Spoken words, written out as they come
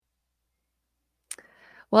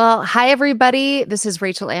Well, hi everybody. This is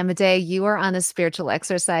Rachel Amadei. You are on the Spiritual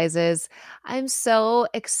Exercises. I'm so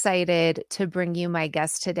excited to bring you my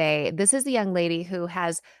guest today. This is a young lady who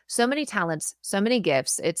has so many talents, so many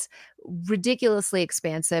gifts. It's ridiculously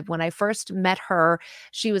expansive. When I first met her,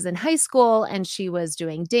 she was in high school and she was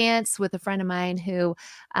doing dance with a friend of mine who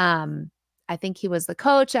I think he was the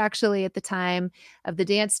coach actually at the time of the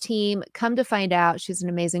dance team. Come to find out, she's an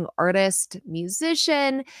amazing artist,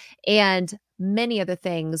 musician, and many other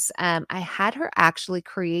things. I had her actually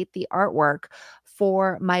create the artwork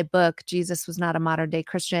for my book, Jesus Was Not a Modern Day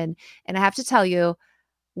Christian. And I have to tell you,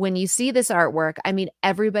 when you see this artwork, I mean,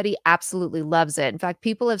 everybody absolutely loves it. In fact,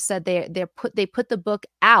 people have said they put the book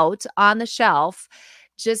out on the shelf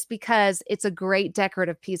just because it's a great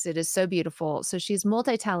decorative piece. It is so beautiful. So she's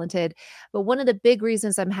multi-talented. But one of the big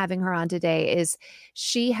reasons I'm having her on today is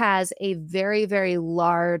she has a very, very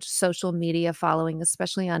large social media following,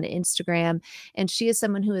 especially on Instagram. And she is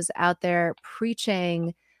someone who is out there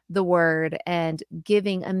preaching the word and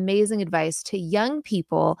giving amazing advice to young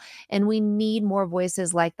people. And we need more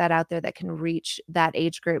voices like that out there that can reach that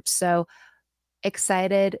age group. So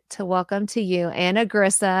excited to welcome to you, Anna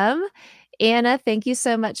Grissom. Anna, thank you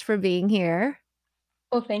so much for being here.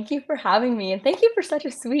 Well, thank you for having me, and thank you for such a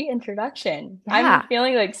sweet introduction. I'm Yeah.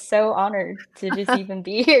 feeling like so honored to just even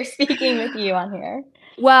be here speaking with you on here.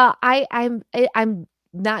 Well, I'm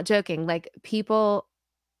not joking. Like people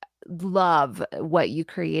love what you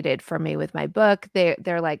created for me with my book.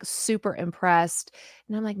 They're like super impressed.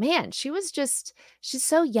 And I'm like, man, she's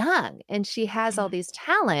so young and she has all these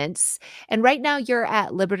talents. And right now you're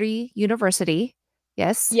at Liberty University.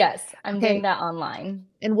 Yes. Yes, I'm doing Okay. that online.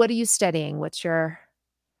 And what are you studying? What's your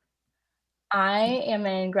I am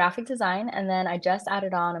in graphic design, and then I just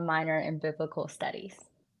added on a minor in biblical studies.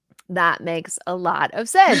 That makes a lot of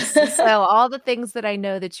sense. So all the things that I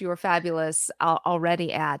know that you are fabulous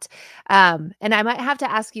already at. And I might have to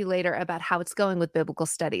ask you later about how it's going with biblical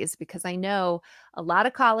studies because I know a lot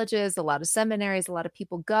of colleges, a lot of seminaries, a lot of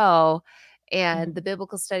people go and the Mhm.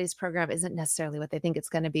 biblical studies program isn't necessarily what they think it's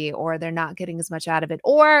going to be, or they're not getting as much out of it,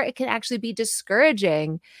 or it can actually be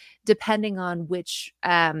discouraging depending on which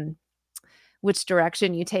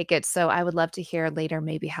direction you take it. So I would love to hear later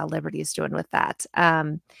maybe how Liberty is doing with that.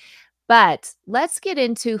 But let's get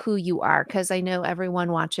into who you are because I know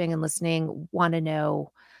everyone watching and listening want to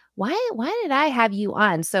know why did I have you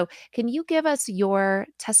on? So can you give us your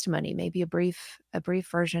testimony, maybe a brief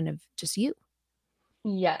version of just you?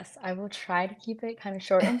 Yes, I will try to keep it kind of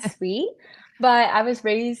short and sweet. But I was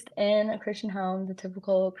raised in a Christian home, the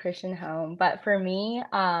typical Christian home. But for me,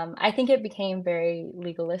 I think it became very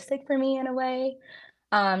legalistic for me in a way.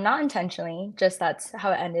 Not intentionally, just that's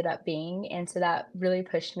how it ended up being. And so that really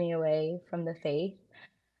pushed me away from the faith.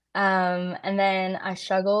 And then I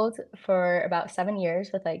struggled for about 7 years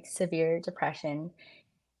with like severe depression.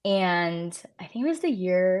 And I think it was the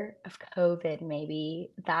year of COVID, maybe.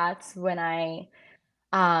 That's when I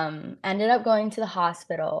ended up going to the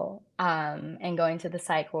hospital, and going to the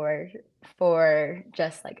psych ward for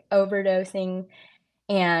just, like, overdosing,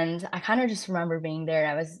 and I kinda just remember being there,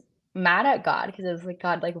 and I was mad at God because it was like,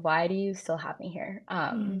 "God, like, why do you still have me here?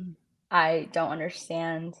 Mm. I don't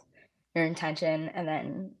understand your intention, and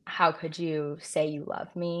then how could you say you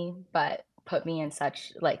love me, but put me in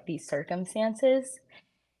such, like, these circumstances?"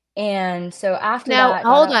 And so after Now, that,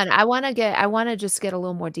 got hold out. on. I wanna just get a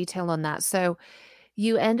little more detail on that. So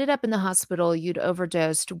you ended up in the hospital, you'd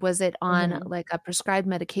overdosed. Was it on Mhm. like a prescribed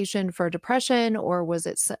medication for depression or was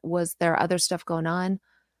there other stuff going on?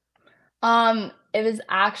 It was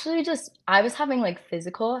actually just I was having, like,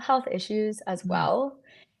 physical health issues as Mm. well,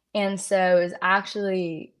 and so it was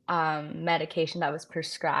actually, medication that was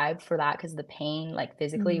prescribed for that because the pain, like,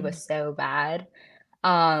 physically was Mm. so bad.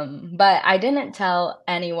 But I didn't tell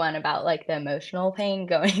anyone about, like, the emotional pain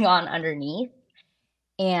going on underneath,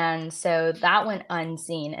 and so that went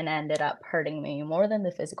unseen and ended up hurting me more than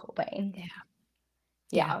the physical pain. Yeah.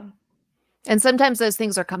 Yeah. Yeah. And sometimes those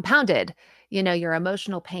things are compounded. Your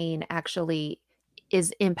emotional pain actually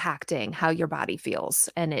is impacting how your body feels,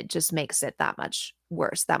 and it just makes it that much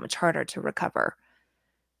worse, that much harder to recover.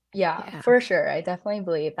 Yeah, Yeah. for sure. I definitely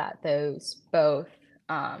believe that those both,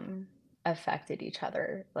 um, affected each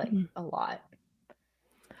other, like, Mhm. a lot.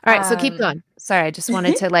 All right, so keep Um going. Sorry, I just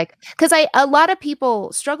wanted to because a lot of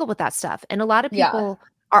people struggle with that stuff, and a lot of Yeah. people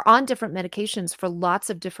are on different medications for lots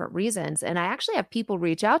of different reasons. And I actually have people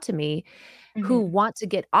reach out to me who Mhm. want to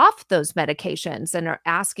get off those medications and are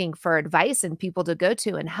asking for advice and people to go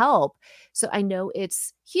to and help. So I know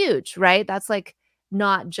it's huge, right? That's like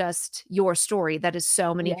not just your story, that is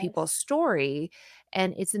so many people's Yes. story.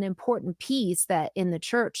 And it's an important piece that in the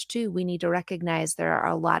church too, we need to recognize there are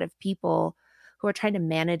a lot of people who are trying to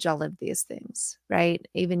manage all of these things, right?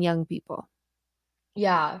 Even young people.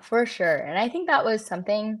 Yeah, for sure, and I think that was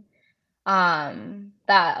something,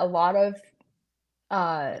 that a lot of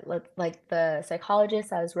like the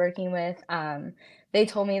psychologist I was working with, they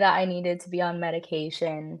told me that I needed to be on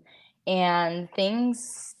medication, and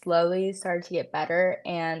things slowly started to get better.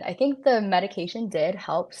 And I think the medication did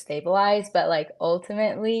help stabilize, but like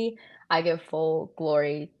ultimately, I give full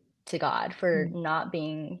glory to God for Mm. not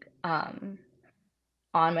being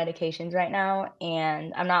on medications right now.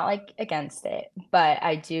 And I'm not like against it, but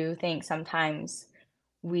I do think sometimes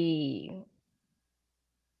we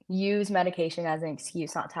use medication as an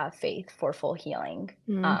excuse not to have faith for full healing,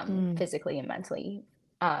 Mhm. physically and mentally.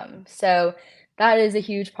 So that is a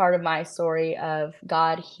huge part of my story of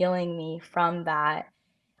God healing me from that.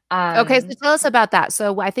 Okay, so Um, tell us about that.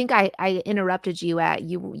 So I think I interrupted you at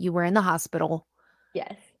you were in the hospital.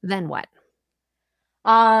 yes. Then what?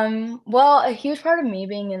 Well, a huge part of me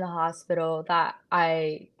being in the hospital that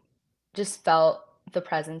I just felt the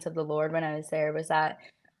presence of the Lord when I was there was that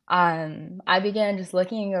I began just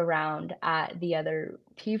looking around at the other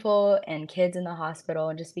people and kids in the hospital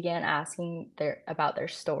and just began asking their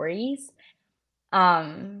stories.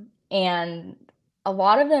 And a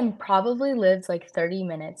lot of them probably lived like 30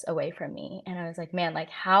 minutes away from me. And I was like, man, like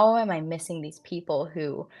how am I missing these people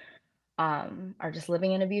who are just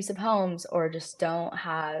living in abusive homes or just don't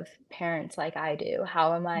have parents like I do?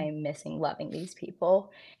 How am I missing loving these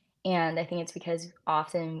people? And I think it's because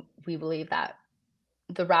often we believe that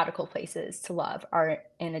the radical places to love are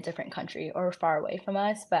in a different country or far away from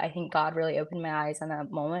us. But I think God really opened my eyes on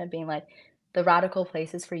that moment, being like, the radical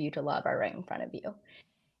places for you to love are right in front of you.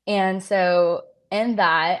 And so in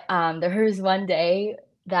that, there was one day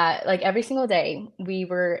that, like every single day, we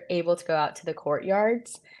were able to go out to the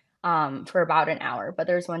courtyards for about an hour. But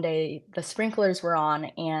there was one day the sprinklers were on,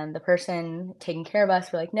 and the person taking care of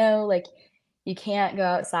us were like, no, like you can't go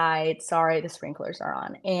outside. Sorry, the sprinklers are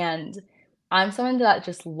on. And I'm someone that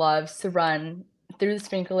just loves to run through the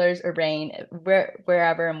sprinklers or rain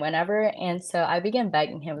wherever and whenever. And so I began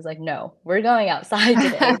begging him, was like, no, we're going outside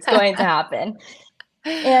today. It's going to happen.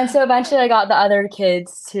 And so eventually I got the other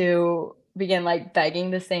kids to begin, like,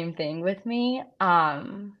 begging the same thing with me,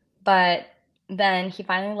 but then he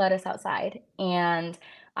finally let us outside, and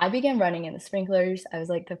I began running in the sprinklers. I was,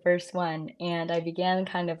 like, the first one, and I began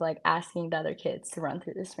kind of, like, asking the other kids to run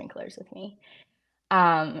through the sprinklers with me.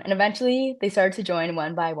 And eventually they started to join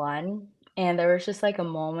one by one, and there was just, like, a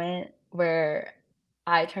moment where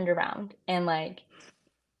I turned around and, like,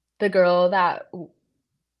 the girl that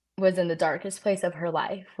was in the darkest place of her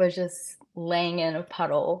life, was just laying in a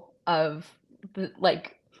puddle of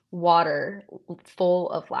like water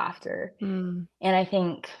full of laughter. Mm, And I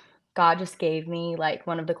think God just gave me like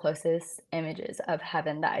one of the closest images of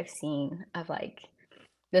heaven that I've seen of like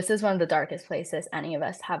this is one of the darkest places any of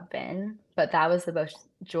us have been, but that was the most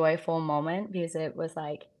joyful moment because it was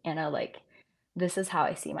like, Anna, like, this is how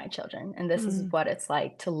I see my children, and this is mm, what it's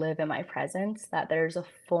like to live in my presence, that there's a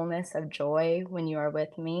fullness of joy when you are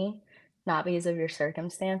with me, not because of your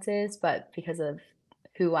circumstances, but because of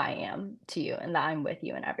who I am to you and that I'm with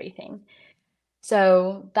you in everything.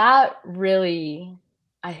 So that really,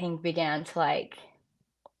 I think, began to like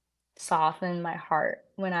soften my heart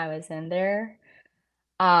when I was in there.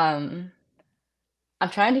 Um, I'm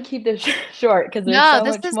trying to keep this short because there's no, so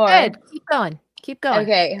this much is good. more. Keep going. Keep going.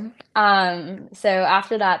 Okay. So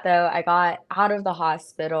after that though, I got out of the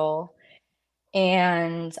hospital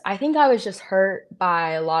and I think I was just hurt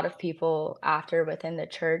by a lot of people after within the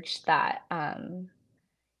church that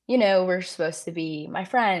were supposed to be my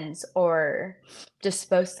friends or just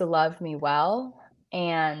supposed to love me well,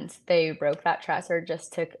 and they broke that trust or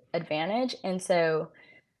just took advantage. And so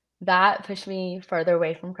that pushed me further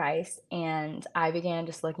away from Christ, and I began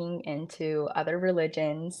just looking into other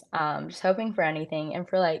religions, just hoping for anything. And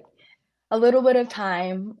for like a little bit of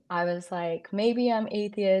time, I was like, maybe I'm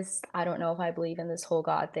atheist. I don't know if I believe in this whole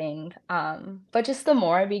God thing. But just the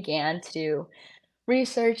more I began to do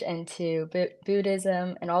research into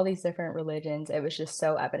Buddhism and all these different religions, it was just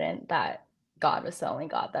so evident that God was the only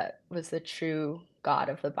God that was the true God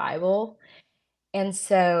of the Bible. And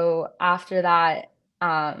so after that,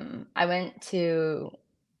 I went to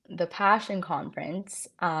the Passion Conference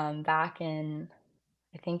back in,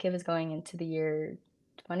 I think it was going into the year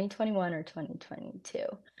 2021 or 2022.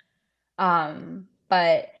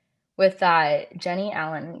 But with that, Jenny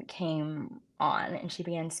Allen came on and she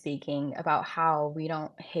began speaking about how we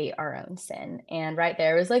don't hate our own sin. And right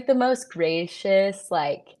there was like the most gracious,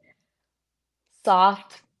 like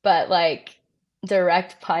soft, but like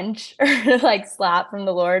direct punch or like slap from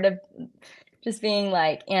the Lord of just being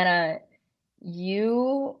like, Anna,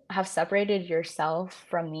 you have separated yourself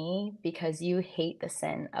from me because you hate the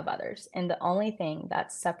sin of others. And the only thing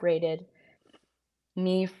that separated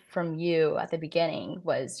me from you at the beginning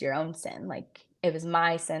was your own sin. Like it was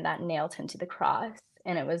my sin that nailed him to the cross,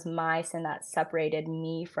 and it was my sin that separated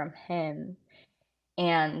me from him.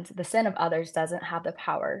 And the sin of others doesn't have the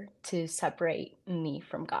power to separate me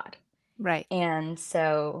from God. Right. And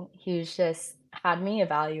so he's just had me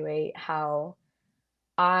evaluate how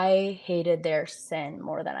I hated their sin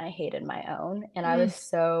more than I hated my own. And I Mm, was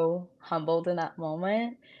so humbled in that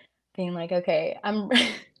moment, being like, okay, I'm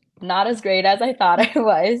not as great as I thought I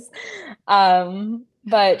was.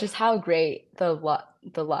 But just how great the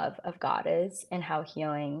love of God is, and how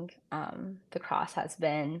healing the cross has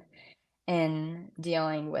been in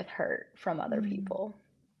dealing with hurt from other mm. people.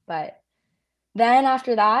 But then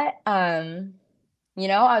after that, I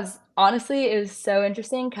was honestly, it was so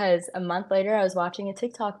interesting because a month later, I was watching a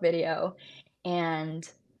TikTok video, and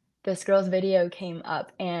this girl's video came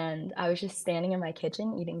up, and I was just standing in my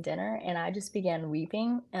kitchen eating dinner, and I just began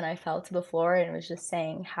weeping, and I fell to the floor, and it was just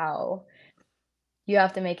saying how you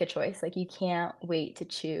have to make a choice. Like, you can't wait to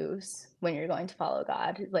choose when you're going to follow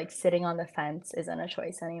God. Like, sitting on the fence isn't a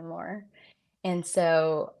choice anymore. And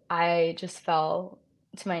so I just fell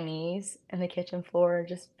to my knees in the kitchen floor,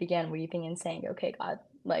 just began weeping and saying, "Okay, God,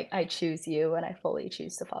 like I choose you and I fully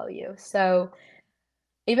choose to follow you." So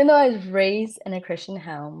even though I was raised in a Christian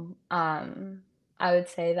home, I would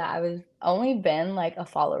say that I was only been like a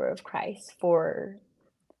follower of Christ for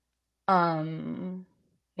um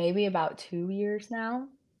maybe about 2 years now.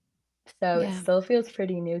 So it Yeah. still feels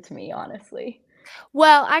pretty new to me, honestly.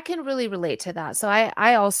 Well, I can really relate to that. So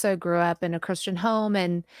I also grew up in a Christian home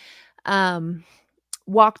and um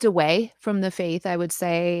walked away from the faith, I would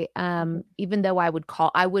say. Mhm. Even though I would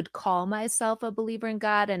call myself a believer in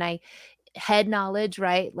God, and I had knowledge,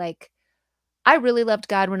 right? Like I really loved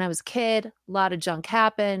God when I was a kid. A lot of junk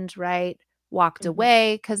happened, right? Walked Mhm.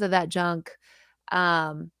 away because of that junk.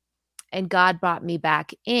 Um and God brought me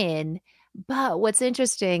back in. But what's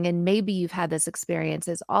interesting, and maybe you've had this experience,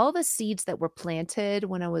 is all the seeds that were planted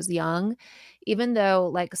when I was young, even though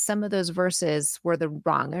like some of those verses were the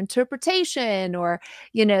wrong interpretation, or,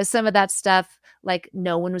 some of that stuff, like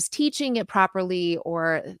no one was teaching it properly,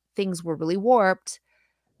 or things were really warped,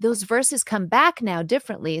 those verses come back now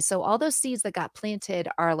differently. So all those seeds that got planted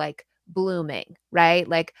are like blooming, right?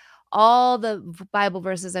 Like all the Bible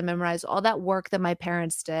verses I memorized, all that work that my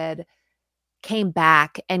parents did came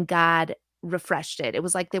back, and God refreshed it. It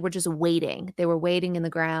was like they were just waiting. They were waiting in the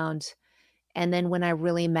ground. And then when I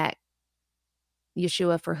really met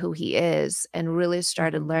Yeshua for who he is and really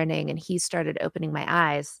started Mhm. learning, and he started opening my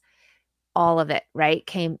eyes, all of it, right,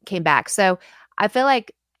 came back. So I feel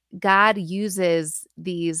like God uses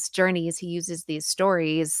these journeys, he uses these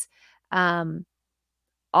stories, um,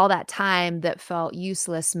 all that time that felt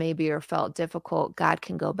useless maybe or felt difficult, God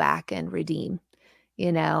can go back and redeem,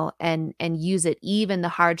 and use it, even the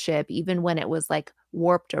hardship, even when it was like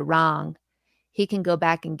warped or wrong, he can go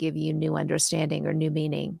back and give you new understanding or new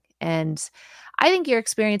meaning. And I think your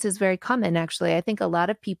experience is very common, actually. I think a lot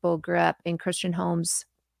of people grew up in Christian homes,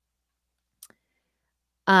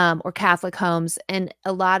 or Catholic homes, and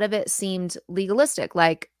a lot of it seemed legalistic.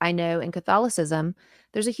 Like I know in Catholicism,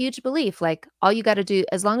 there's a huge belief like all you got to do,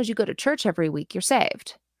 as long as you go to church every week, you're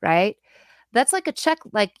saved, right? That's like a check,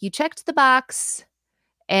 like you checked the box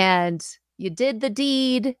and you did the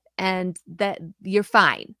deed and that you're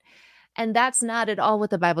fine. And that's not at all what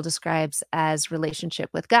the Bible describes as relationship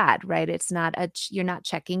with God, right? It's not you're not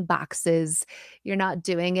checking boxes. You're not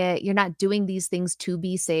doing it. You're not doing these things to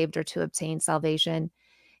be saved or to obtain salvation.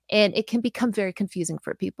 And it can become very confusing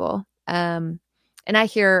for people. And I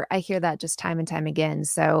hear that just time and time again.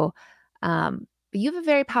 So, but you have a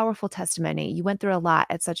very powerful testimony. You went through a lot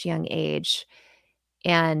at such a young age,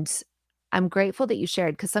 and I'm grateful that you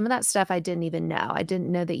shared, because some of that stuff I didn't even know. I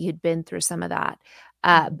didn't know that you'd been through some of that.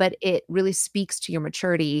 Mhm. But it really speaks to your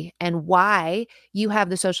maturity and why you have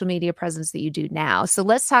the social media presence that you do now. So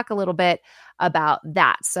let's talk a little bit about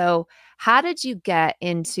that. So, how did you get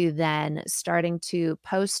into then starting to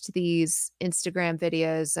post these Instagram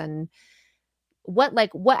videos, and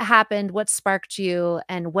what happened? What sparked you?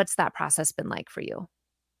 And what's that process been like for you?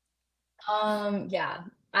 Yeah.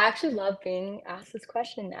 I actually love being asked this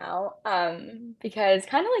question now, because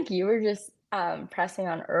kind of like you were just pressing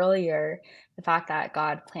on earlier, the fact that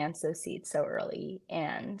God plants those seeds so early,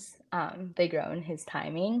 and they grow in His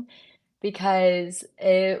timing. Because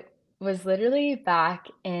it was literally back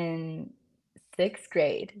in 6th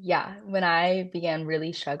grade, yeah, when I began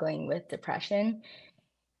really struggling with depression.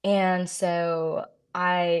 And so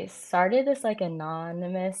I started this like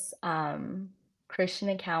anonymous Christian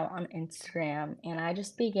account on Instagram, and I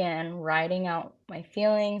just began writing out my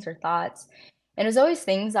feelings or thoughts. And it was always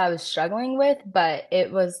things I was struggling with, but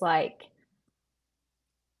it was like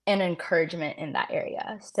an encouragement in that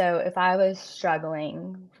area. So if I was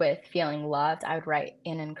struggling with feeling loved, I would write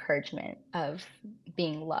an encouragement of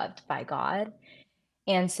being loved by God.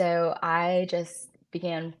 And so I just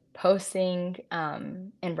began posting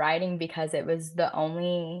and writing because it was the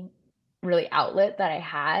only really outlet that I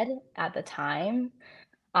had at the time.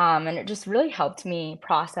 And it just really helped me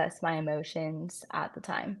process my emotions at the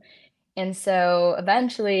time. And so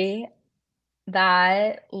eventually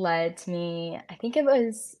that led to me, I think it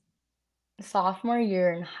was sophomore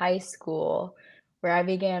year in high school, where I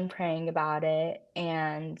began praying about it.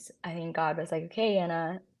 And I think God was like, okay,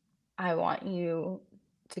 Anna, I want you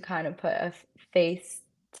to kind of put a face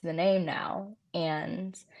to the name now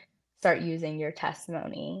and start using your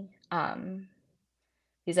testimony.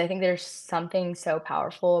 Because I think there's something so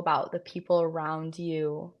powerful about the people around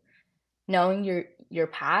you knowing your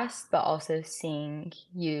past, but also seeing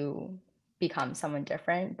you become someone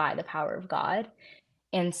different by the power of God.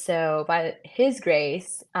 And so by his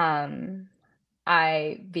grace,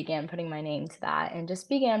 I began putting my name to that and just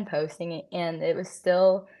began posting it. And it was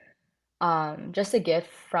still just a gift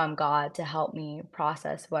from God to help me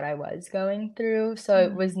process what I was going through. So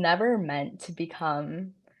it was Mm. never meant to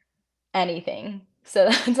become anything. So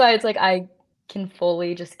that's why it's like I can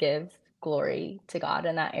fully just give glory to God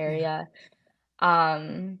in that Yeah. area.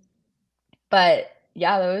 Um, but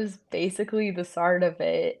yeah, that was basically the start of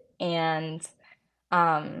it. And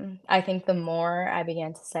I think the more I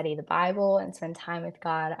began to study the Bible and spend time with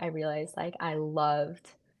God, I realized like I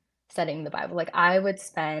loved studying the Bible. Like I would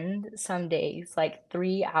spend some days like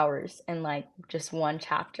 3 hours in like just one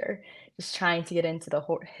chapter, just trying to get into the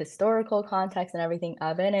whole historical context and everything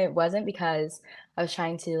of it. And it wasn't because I was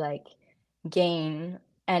trying to like gain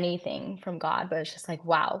anything from God, but it's just like,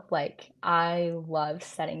 wow, like I love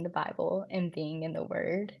studying the Bible and being in the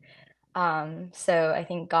Word. So I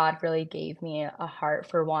think God really gave me a heart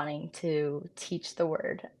for wanting to teach the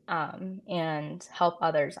word, and help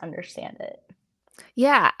others understand it.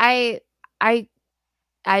 Yeah, I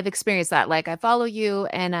I've experienced that. Like I follow you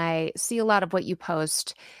and I see a lot of what you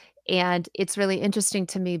post. And it's really interesting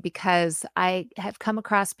to me because I have come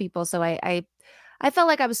across people. So I felt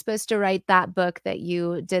like I was supposed to write that book that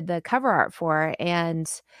you did the cover art for. And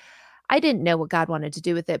I didn't know what God wanted to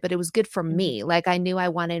do with it, but it was good for Mhm, me. Like I knew I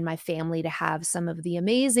wanted my family to have some of the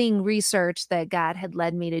amazing research that God had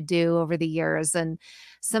led me to do over the years and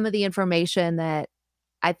some of the information that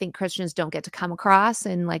I think Christians don't get to come across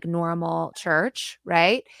in like normal church,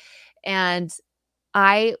 right? And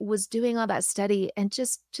I was doing all that study and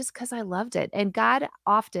just cuz I loved it. And God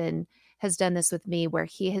often has done this with me where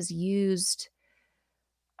he has used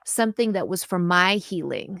something that was for my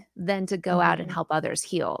healing then to go out and mhm, help others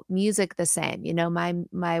heal. Music the same. You know,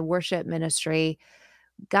 my worship ministry,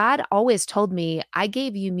 God always told me, "I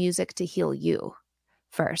gave you music to heal you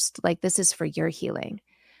first. Like this is for your healing."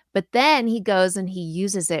 But then he goes and he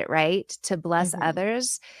uses it, right, to bless mhm.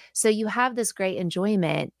 others. So you have this great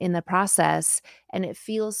enjoyment in the process and it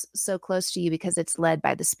feels so close to you because it's led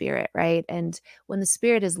by the Spirit, right? And when the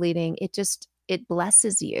Spirit is leading, it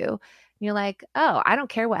blesses you. And you're like, "Oh, I don't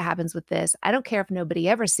care what happens with this. I don't care if nobody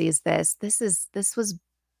ever sees this. This was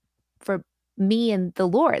for me and the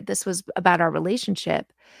Lord. This was about our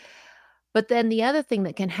relationship." But then the other thing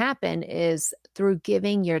that can happen is through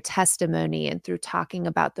giving your testimony and through talking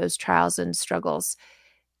about those trials and struggles,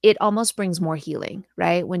 it almost brings more healing,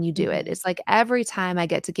 right? When you do it. Mhm. It's like every time I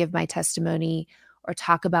get to give my testimony or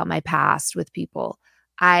talk about my past with people,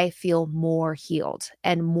 I feel more healed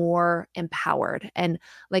and more empowered and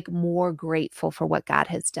like more grateful for what God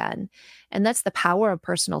has done. And that's the power of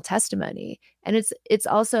personal testimony. And it's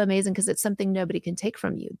also amazing because it's something nobody can take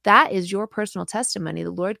from you. That is your personal testimony.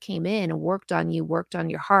 The Lord came in and worked on you, worked on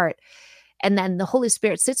your heart, and then the Holy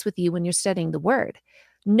Spirit sits with you when you're studying the word.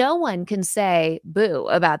 No one can say boo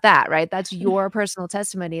about that, right? That's your personal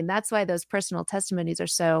testimony. And that's why those personal testimonies are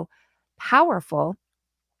so powerful.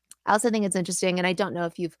 I also think it's interesting, and I don't know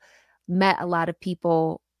if you've met a lot of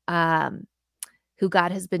people who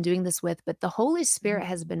God has been doing this with, but the Holy Spirit Mhm,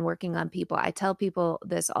 has been working on people. I tell people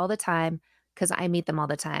this all the time because I meet them all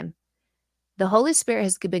the time. The Holy Spirit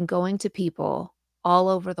has been going to people all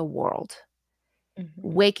over the world, mhm.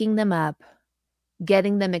 waking them up,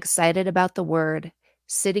 getting them excited about the word,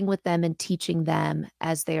 sitting with them and teaching them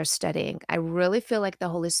as they are studying. I really feel like the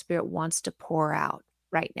Holy Spirit wants to pour out.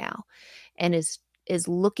 right now, and is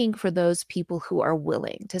looking for those people who are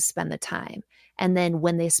willing to spend the time. And then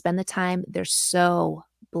when they spend the time, they're so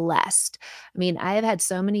blessed. I mean, I have had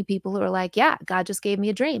so many people who are like, yeah, God just gave me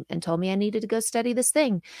a dream and told me I needed to go study this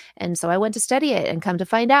thing. And so I went to study it, and come to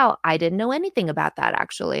find out I didn't know anything about that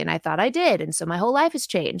actually. And I thought I did. And so my whole life has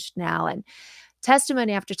changed now. And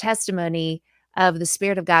testimony after testimony of the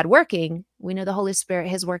Spirit of God working. We know the Holy Spirit,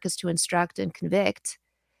 his work is to instruct and convict.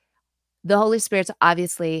 The Holy Spirit's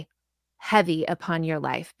obviously heavy upon your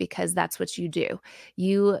life because that's what you do.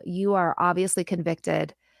 You are obviously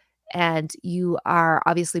convicted, and you are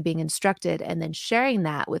obviously being instructed, and then sharing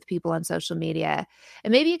that with people on social media.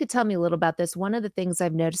 And maybe you could tell me a little about this. One of the things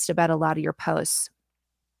I've noticed about a lot of your posts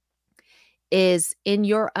is, in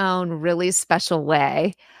your own really special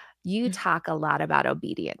way, you talk a lot about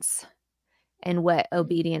obedience and what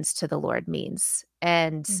obedience to the Lord means.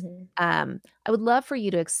 And Mhm. I would love for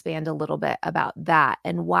you to expand a little bit about that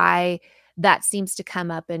and why that seems to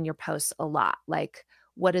come up in your posts a lot. Like,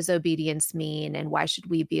 what does obedience mean, and why should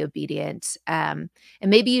we be obedient? And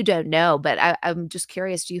maybe you don't know, but I'm just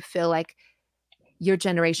curious. Do you feel like your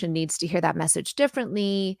generation needs to hear that message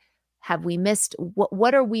differently? Have we missed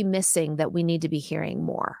what are we missing that we need to be hearing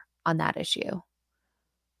more on that issue?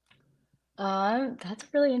 That's a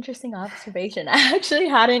really interesting observation. I actually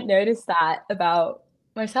hadn't noticed that about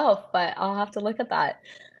myself, but I'll have to look at that.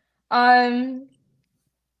 Um,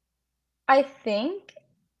 I think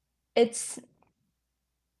it's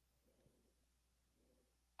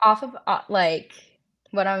off of like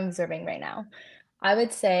what I'm observing right now. I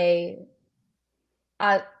would say,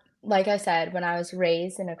 uh, like I said, when I was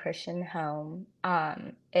raised in a Christian home,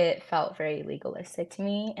 it felt very legalistic to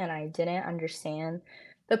me, and I didn't understand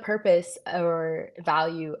the purpose or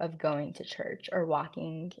value of going to church or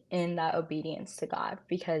walking in that obedience to God.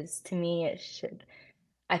 Because to me, it should,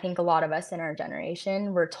 I think a lot of us in our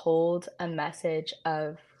generation were told a message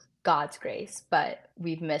of God's grace, but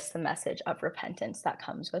we've missed the message of repentance that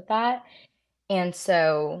comes with that. And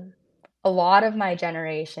so a lot of my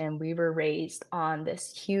generation, we were raised on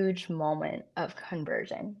this huge moment of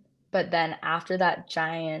conversion. But then after that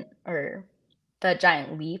giant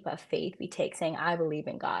leap of faith we take saying, I believe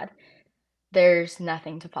in God, there's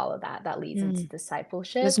nothing to follow that that leads into Mm. There's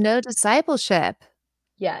discipleship. no discipleship.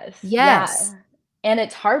 Yes. Yes. Yeah. And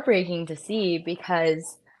it's heartbreaking to see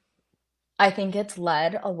because I think it's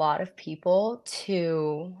led a lot of people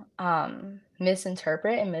to,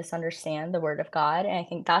 misinterpret and misunderstand the word of God, and I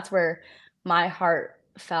think that's where my heart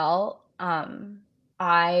fell.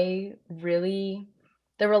 I really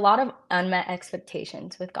There were a lot of unmet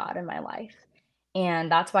expectations with God in my life,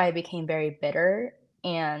 and that's why I became very bitter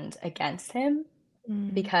and against him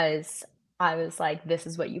Mm. because I was like, "This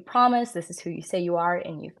is what you promised, this is who you say you are,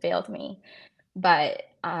 and you failed me." But,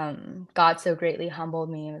 God so greatly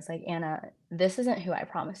humbled me and was like, "Anna, this isn't who I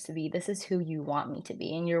promised to be. This is who you want me to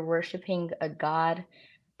be, and you're worshiping a God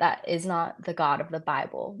that is not the God of the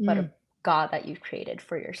Bible, but a Mm. God that you've created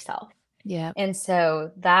for yourself." Yep. And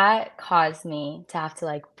so that caused me to have to,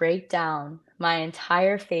 like, break down my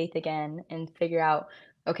entire faith again and figure out,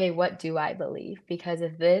 "Okay, what do I believe?" Because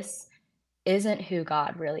if this isn't who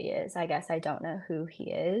God really is, I guess I don't know who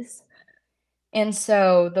he is. And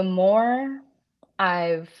so the more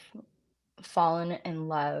I've fallen in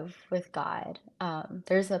love with God.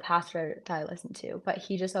 There's a pastor that I listen to, but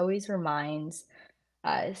he just always reminds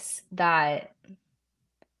us that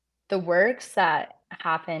the works that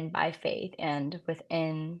happen by faith and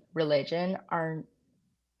within religion are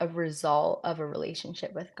a result of a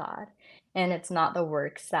relationship with God. And it's not the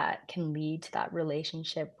works that can lead to that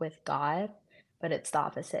relationship with God, but it's the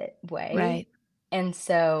opposite way. Right. And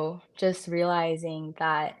so just realizing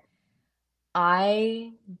that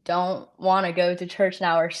I don't wanna go to church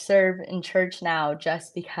now or serve in church now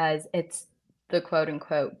just because it's the quote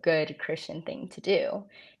unquote "good Christian thing to do."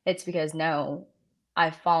 It's because, no,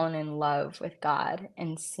 I've fallen in love with God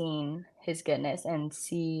and seen his goodness and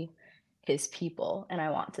see his people, and I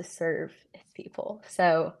want to serve his people.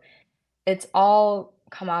 So, it's all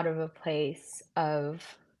come out of a place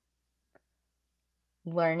of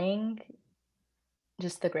learning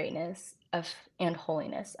just the greatness of and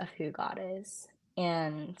holiness of who God is,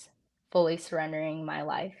 and fully surrendering my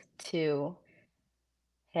life to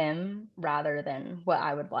him rather than what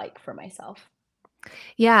I would like for myself.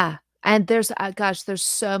 Yeah. And there's gosh, there's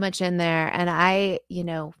so much in there. And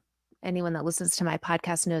anyone that listens to my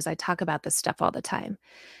podcast knows I talk about this stuff all the time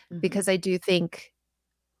Mhm. because I do think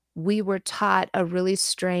we were taught a really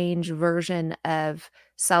strange version of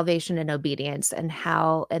salvation and obedience, and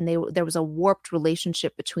there was a warped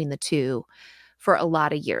relationship between the two for a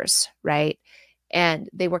lot of years, right? and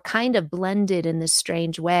they were kind of blended in this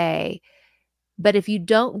strange way. But if you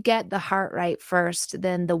don't get the heart right first,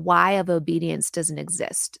 then the why of obedience doesn't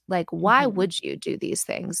exist. Like, why Mhm. would you do these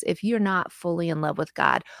things if you're not fully in love with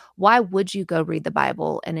God? Why would you go read the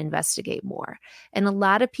Bible and investigate more? And a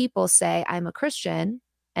lot of people say, I'm a Christian,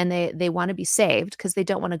 and they want to be saved because they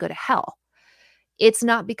don't want to go to hell. It's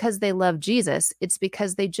not because they love Jesus, it's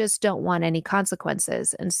because they just don't want any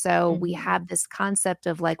consequences. And so we Mhm. have this concept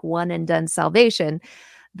of like one and done salvation,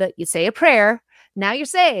 that you say a prayer, now you're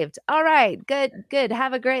saved. All right, good, good.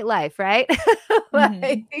 Have a great life, right?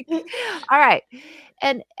 Like, Mhm. all right.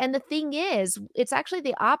 And the thing is, it's actually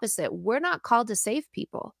the opposite. We're not called to save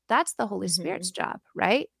people. That's the Holy Spirit's Mhm. job,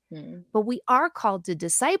 right? Mhm. But we are called to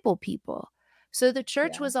disciple people. So the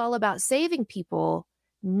church Yeah. was all about saving people,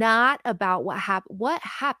 not about what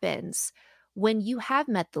happens when you have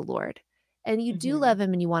met the Lord and you do love Mhm.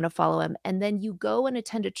 him and you want to follow him, and then you go and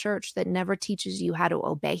attend a church that never teaches you how to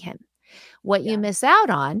obey him. What you Yeah. miss out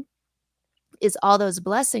on is all those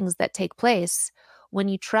blessings that take place when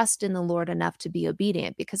you trust in the Lord enough to be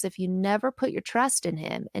obedient. Because if you never put your trust in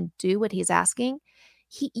him and do what he's asking,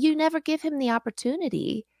 you never give him the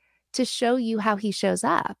opportunity to show you how he shows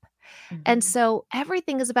up. And Mhm. so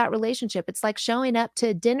everything is about relationship. It's like showing up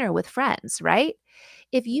to dinner with friends, right?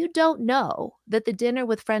 If Yeah. you don't know that the dinner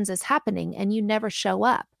with friends is happening and you never show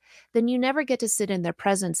up, then you never get to sit in their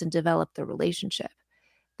presence and develop the relationship.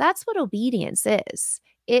 That's what obedience is.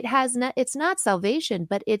 It's not salvation,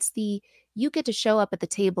 but it's the you get to show up at the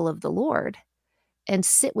table of the Lord and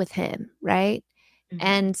sit with him, right? Mhm.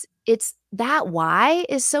 And it's that why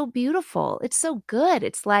is so beautiful. It's so good.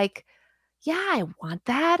 It's like, yeah, I want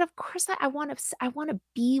that. Of course I want to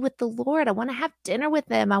be with the Lord. I want to have dinner with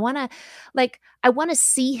him. I want to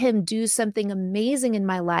see him do something amazing in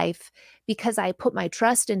my life because I put my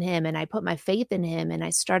trust in him and I put my faith in him and I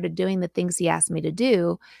started doing the things he asked me to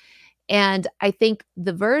do. And I think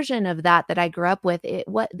the version of that I grew up with, it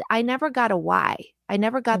what I never got a why. I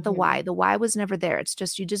never got the why. Mhm. The why was never there. It's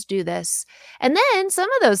just you just do this. And then some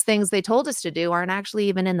of those things they told us to do aren't actually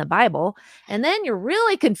even in the Bible. And then you're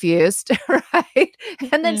really confused, right?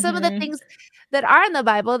 And then some of the Mhm. things that are in the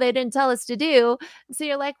Bible, they didn't tell us to do. So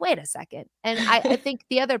you're like, wait a second. And I think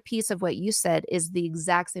the other piece of what you said is the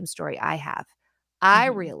exact same story I have. I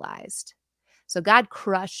Mhm. realized, so God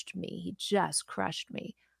crushed me. He just crushed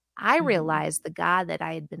me. I Mhm. realized the God that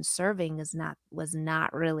I had been serving was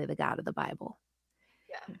not really the God of the Bible.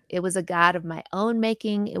 Yeah. It was a God of my own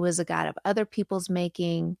making. It was a God of other people's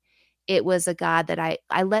making. It was a God that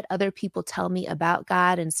I let other people tell me about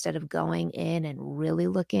God instead of going in and really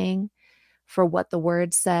looking for what the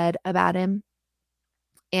word said about him.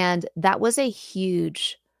 And that was a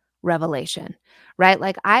huge revelation, right?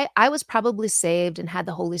 Like I was probably saved and had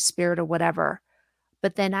the Holy Spirit or whatever,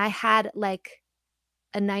 but then I had like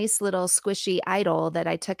a nice little squishy idol that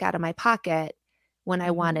I took out of my pocket when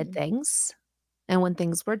I wanted Mhm. things and when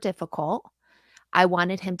things were difficult. I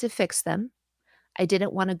wanted him to fix them. I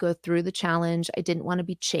didn't want to go through the challenge. I didn't want to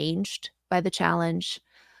be changed by the challenge.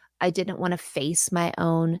 I didn't want to face my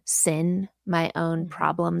own sin, my own Mhm.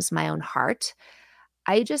 problems, my own heart.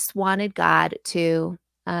 I just wanted God to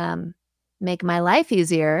um, make my life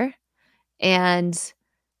easier. And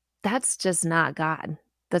that's just not God.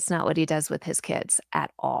 That's not what he does with his kids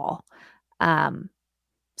at all. Um,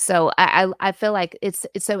 So I feel like it's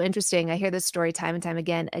so interesting. I hear this story time and time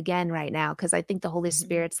again right now because I think the Holy Mhm.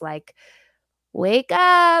 Spirit's like, "Wake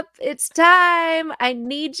up. It's time. I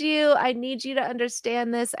need you. I need you to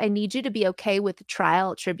understand this. I need you to be okay with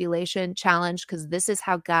trial, tribulation, challenge because this is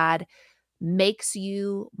how God makes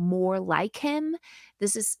you more like him.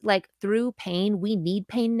 This is like through pain. We need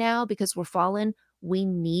pain now because we're fallen. We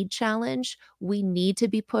need challenge. We need to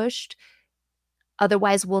be pushed.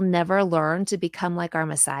 Otherwise, we'll never learn to become like our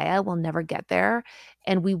Messiah. We'll never get there.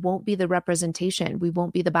 And we won't be the representation. We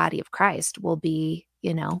won't be the body of Christ. We'll be,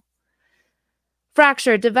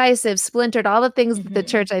 fractured, divisive, splintered, all the things that the Mhm.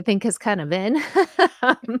 church, I think, has kind of been.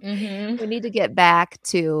 Um, Mhm. we need to get back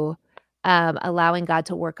to allowing God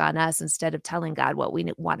to work on us instead of telling God what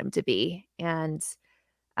we want him to be. And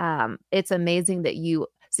it's amazing that you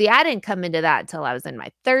see, I didn't come into that until I was in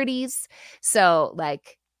my 30s. So,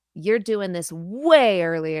 like, you're doing this way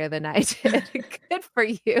earlier than I did. Good for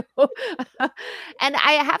you. And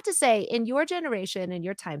I have to say, in your generation, in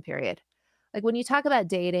your time period, like when you talk about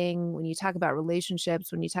dating, when you talk about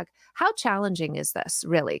relationships, how challenging is this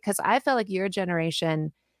really? Because I feel like your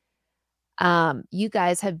generation, you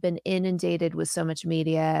guys have been inundated with so much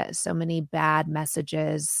media, so many bad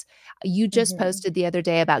messages. You just Mhm. posted the other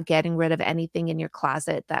day about getting rid of anything in your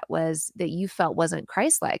closet that you felt wasn't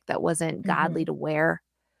Christ-like, that wasn't godly Mhm. to wear.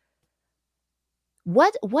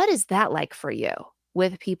 What is that like for you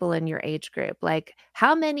with people in your age group? Like,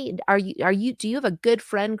 how many are you do you have a good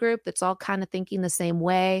friend group that's all kinda thinking the same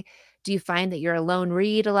way? Do you find that you're a lone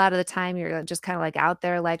read a lot of the time? You're just kinda, like, out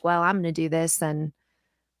there like, "Well, I'm gonna do this, and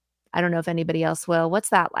I don't know if anybody else will." What's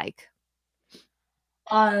that like?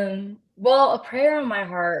 Well, a prayer on my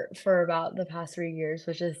heart for about the past 3 years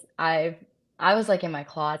was just I was, like, in my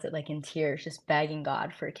closet, like, in tears, just begging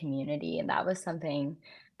God for community, and that was something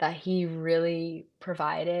that He really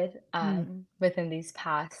provided, Mm, within these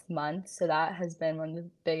past months, so that has been one of the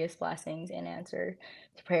biggest blessings and answer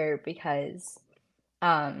to prayer because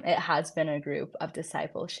it has been a group of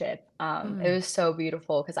discipleship. It mm, was so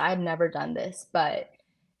beautiful because I had never done this, but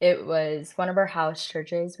it was one of our house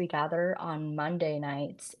churches. We gather on Monday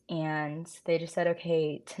nights, and they just said,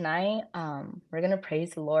 "Okay, tonight, we're gonna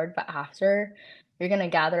praise the Lord, but after, you're gonna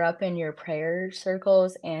gather up in your prayer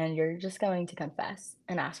circles, and you're just going to confess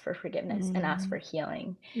and ask for forgiveness and ask for mm,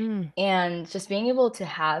 healing." mm, And just being able to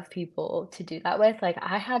have people to do that with, like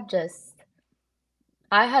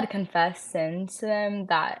I had confessed sins to them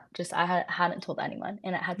that just I hadn't told anyone,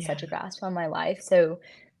 and it had yeah, such a grasp on my life, so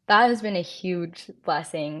that has been a huge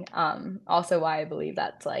blessing, also why I believe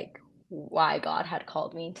that's, like, why God had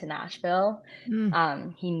called me to Nashville. mm,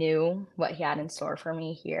 He knew what he had in store for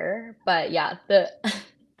me here, but yeah, the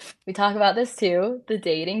we talk about this too, the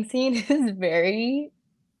dating scene is very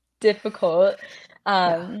difficult,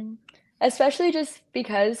 yeah, um, especially just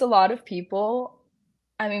because a lot of people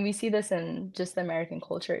I mean, we see this in just the American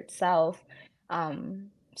culture itself.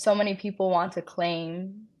 So many people want to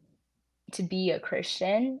claim to be a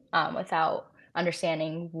Christian without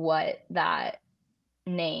understanding what that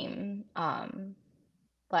name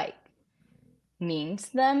like means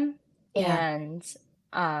to them. yeah, And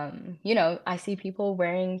I see people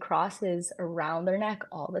wearing crosses around their neck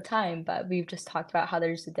all the time, but we've just talked about how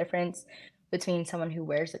there's a difference between someone who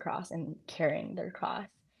wears the cross and carrying their cross.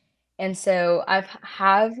 And so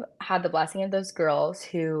have had the blessing of those girls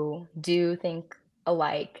who do think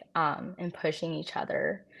alike, and pushing each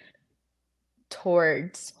other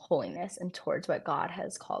towards holiness and towards what God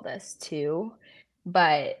has called us to.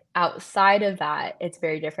 But outside of that, it's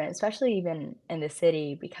very different, especially even in the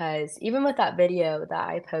city, because even with that video that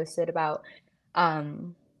I posted about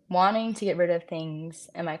wanting to get rid of things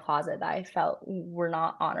in my closet that I felt were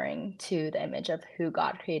not honoring to the image of who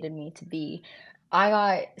God created me to be, I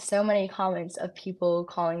got so many comments of people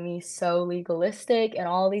calling me so legalistic and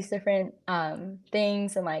all these different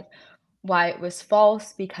things and like why it was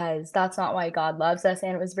false because that's not why God loves us.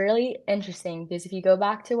 And it was really interesting because if you go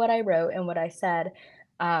back to what I wrote and what I said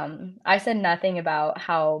nothing about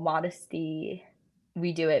how modesty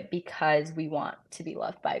we do it because we want to be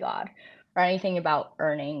loved by God or anything about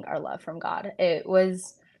earning our love from God. It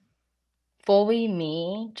was fully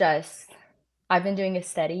me just I've been doing a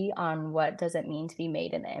study on what does it mean to be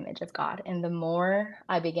made in the image of God. And the more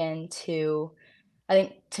I begin to I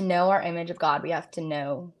think to know our image of God, we have to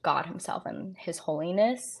know God Himself and His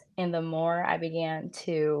holiness. And the more I began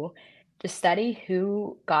to just study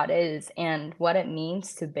who God is and what it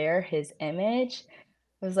means to bear His image,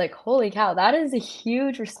 I was like, holy cow, that is a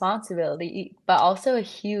huge responsibility, but also a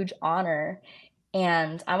huge honor.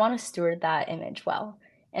 And I want to steward that image well.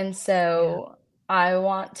 And yeah, so I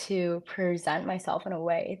want to present myself in a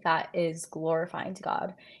way that is glorifying to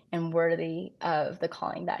God and worthy of the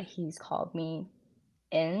calling that He's called me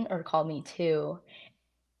in or called me to.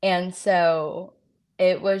 And so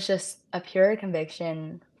it was just a pure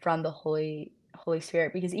conviction from the Holy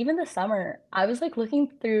Spirit because even this summer, I was like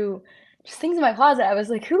looking through just things in my closet. I was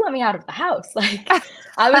like, who let me out of the house? Like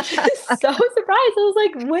I was just so surprised. I was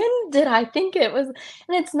like, when did I think it was? And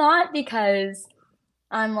it's not because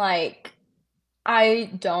I'm like,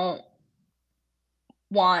 I don't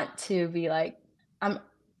want to be like I'm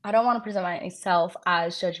I don't want to present myself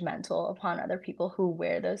as judgmental upon other people who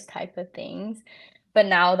wear those type of things. But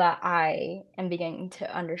now that I am beginning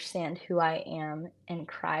to understand who I am in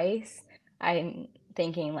Christ, I'm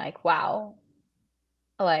thinking like, wow,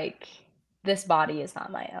 like this body is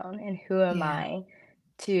not my own. And who am yeah, I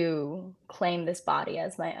to claim this body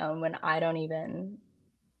as my own when I don't even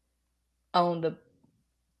own the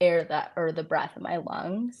air that or the breath of my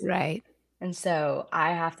lungs? right, And so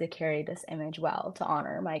I have to carry this image well to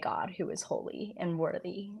honor my God who is holy and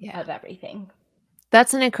worthy yeah. of everything.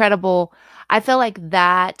 That's an incredible I feel like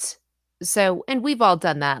that and we've all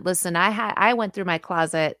done that. Listen, I went through my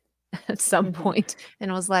closet at some Mhm. point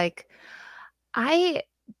and was like, I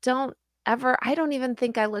don't ever I don't even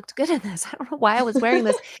think I looked good in this. I don't know why I was wearing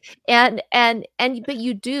this. And but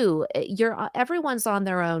you do. Everyone's on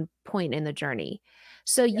their own point in the journey.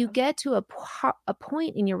 So you Yeah. get to a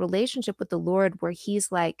point in your relationship with the Lord where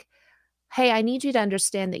he's like, "Hey, I need you to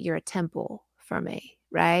understand that you're a temple for me,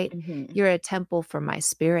 right? Mhm. You're a temple for my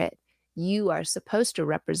spirit. You are supposed to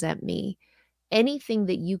represent me. Anything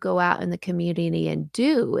that you go out in the community and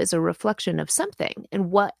do is a reflection of something. And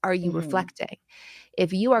what are you Mhm. reflecting?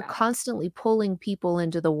 If you are Yeah. constantly pulling people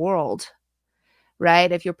into the world,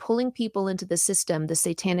 right? If you're pulling people into the system, the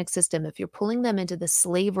satanic system, if you're pulling them into the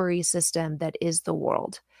slavery system that is the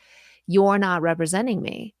world, you're not representing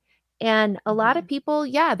me. And a lot of Mhm. people,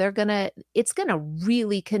 yeah, it's gonna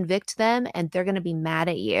really convict them and they're gonna be mad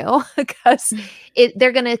at you because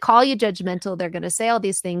they're gonna call you judgmental. They're gonna say all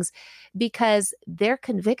these things because they're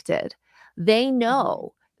convicted. They Mhm.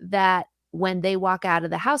 know that when they walk out of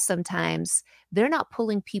the house sometimes, they're not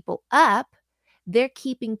pulling people up, they're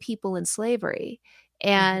keeping people in slavery. Mhm.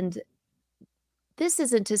 And this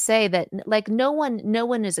isn't to say that like no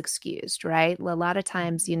one is excused, right? A lot of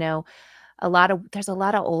times, Mhm. there's a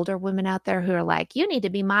lot of older women out there who are like, you need to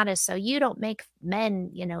be modest so you don't make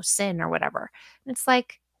men, sin or whatever. And it's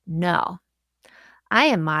like, no, I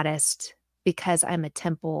am modest because I'm a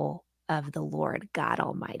temple of the Lord God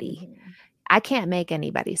Almighty. Mhm. I can't make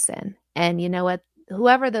anybody sin. And you know what?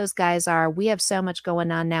 Whoever those guys are, we have so much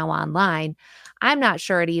going on now online. I'm not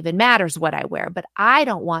sure it even matters what I wear, but I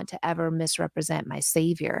don't want to ever misrepresent my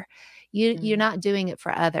savior. You're Mm. not doing it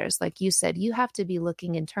for others. Like you said, you have to be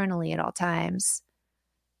looking internally at all times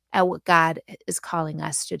at what God is calling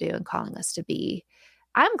us to do and calling us to be.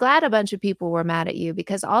 I'm glad a bunch of people were mad at you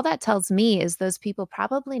because all that tells me is those people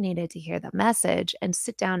probably needed to hear the message and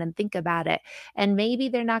sit down and think about it. And maybe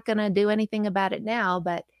they're not going to do anything about it now,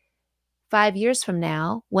 but 5 years from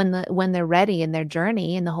now, when they're ready in their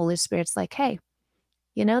journey and the Holy Spirit's like, "Hey,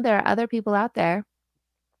 there are other people out there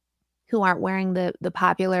who aren't wearing the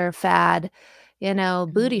popular fad,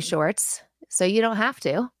 booty Mhm. shorts, so you don't have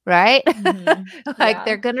to, right?" Mhm. Like,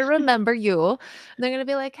 they're Yeah. gonna remember you, and they're gonna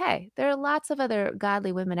be like, "Hey, there are lots of other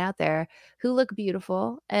godly women out there who look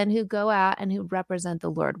beautiful and who go out and who represent the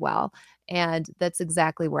Lord well," and that's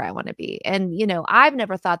exactly where I wanna be, and, I've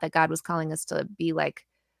never thought that God was calling us to be, like,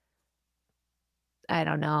 I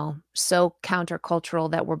don't know, so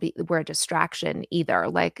countercultural that we're a distraction either.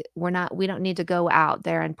 Like, we don't need to go out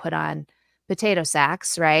there and put on potato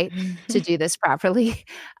sacks, right, to do this properly.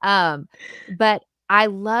 Um, but I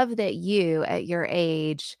love that you, at your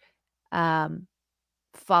age, um,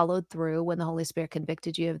 followed through when the Holy Spirit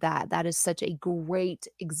convicted you of that. That is such a great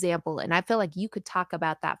example, and I feel like you could talk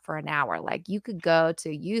about that for an hour. Like, you could go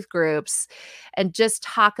to youth groups and just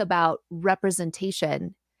talk about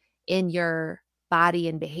representation in your body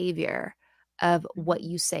and behavior of what Mhm.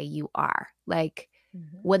 you say you are. Like,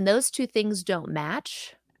 Mhm. when those 2 things don't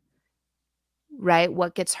match, right,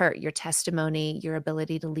 what gets hurt? Your testimony, your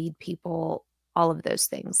ability to lead people, all of those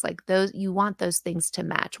things. Like, those you want those things to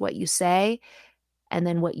match what you say and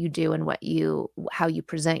then what you do and how you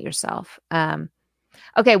present yourself.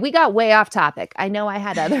 Okay, we got way off topic. I know I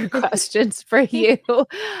had other questions for you.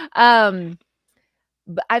 Um,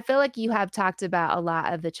 but I feel like you have talked about a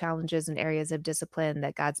lot of the challenges and areas of discipline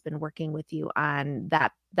that God's been working with you on,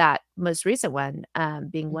 that most recent one,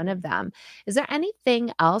 being one of Mhm. them. Is there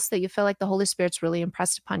anything else that you feel like the Holy Spirit's really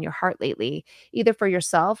impressed upon your heart lately, either for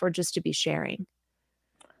yourself or just to be sharing?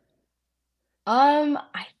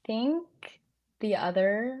 I think the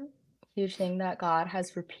other huge thing that God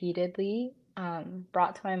has repeatedly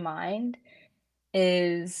brought to my mind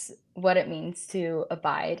is what it means to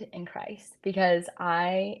abide in Christ because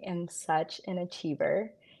I am such an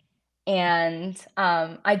achiever and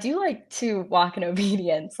I do like to walk in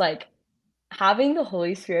obedience. Like having the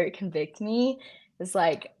Holy Spirit convict me is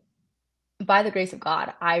like by the grace of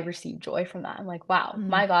God, I receive joy from that. I'm like, wow, Mm.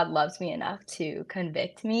 my God loves me enough to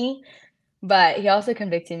convict me. But he also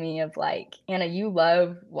convicted me of like, Anna, you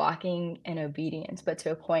love walking in obedience, but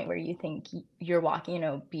to a point where you think your walking in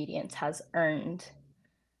obedience has earned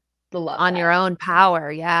the love On that your own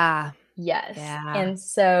power, yeah. yes. Yeah. And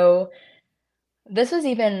so this was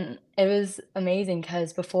even it was amazing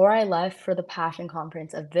because before I left for the Passion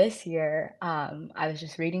Conference of this year, I was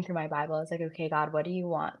just reading through my Bible. I was like, okay, God, what do you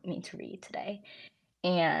want me to read today?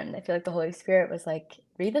 And I feel like the Holy Spirit was like,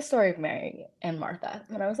 read the story of Mary and Martha.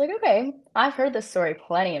 And I was like, okay, I've heard this story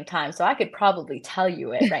plenty of times, so I could probably tell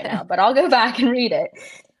you it right now, but I'll go back and read it.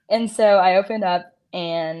 And so I opened up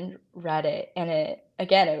and read it, and it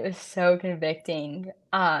was so convicting.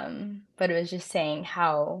 But it was just saying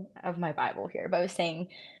how of my Bible here, but it was saying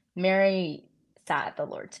Mary sat at the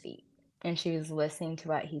Lord's feet. and she was listening to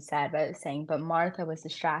what he said, but it was saying, but Martha was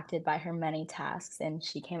distracted by her many tasks, and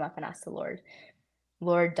she came up and asked the Lord,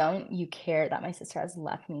 Lord, don't you care that my sister has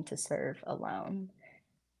left me to serve alone?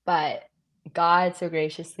 But God so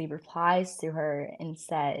graciously replies to her and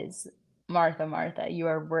says, Martha, Martha, you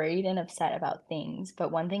are worried and upset about things,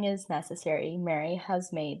 but one thing is necessary. Mary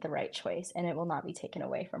has made the right choice, and it will not be taken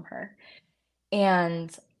away from her.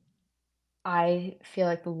 And I feel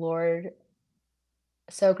like the Lord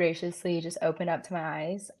so graciously just opened up to my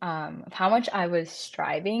eyes of how much I was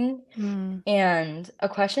striving. Mm. And a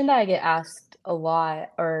question that I get asked a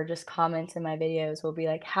lot, or just comments in my videos, will be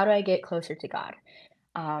like, how do I get closer to God?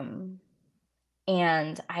 Um,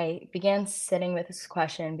 and I began sitting with this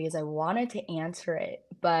question because I wanted to answer it,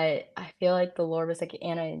 but I feel like the Lord was like,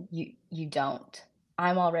 Anna, you don't.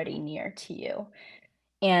 I'm already near to you.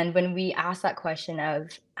 And when we ask that question of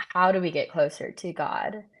how do we get closer to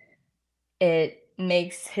God, it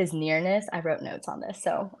makes his nearness, I wrote notes on this,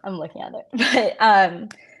 so I'm looking at it.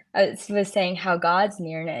 But it was saying how God's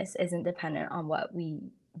nearness isn't dependent on what we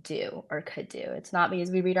do or could do. It's not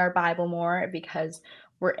because we read our Bible more, because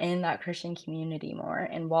we're in that Christian community more.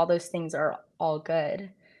 And while those things are all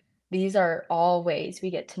good, these are all ways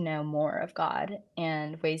we get to know more of God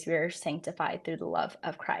and ways we are sanctified through the love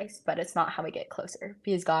of Christ. But it's not how we get closer,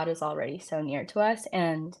 because God is already so near to us.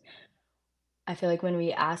 And I feel like when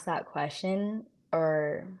we ask that question,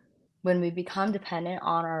 or when we become dependent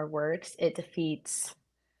on our works, it defeats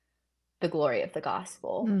the glory of the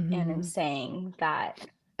gospel. And in Mhm. saying that,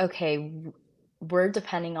 okay, we're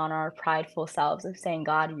depending on our prideful selves of saying,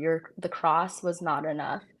 God, the cross was not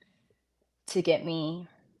enough to get me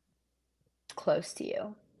close to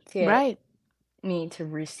you, to get Right. me to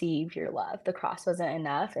receive your love. The cross wasn't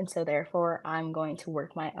enough. And so therefore I'm going to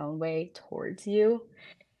work my own way towards you.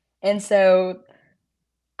 And so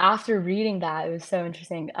after reading that, it was so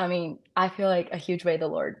interesting. I mean, I feel like a huge way the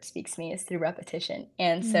Lord speaks to me is through repetition.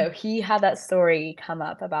 And Mm. so he had that story come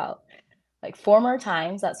up about like 4 more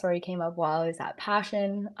times. That story came up while I was at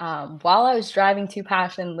Passion, while I was driving to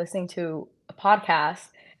Passion, listening to a podcast.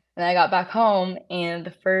 And I got back home, and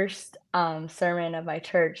the first sermon of my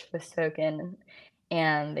church was spoken,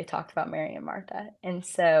 and they talked about Mary and Martha. And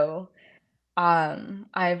so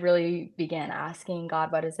I really began asking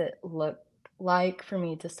God, what does it look like for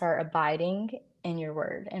me to start abiding in your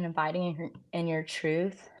word and abiding in your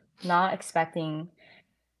truth, not expecting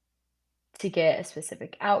to get a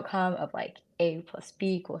specific outcome of like A plus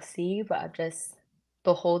B equals C, but of just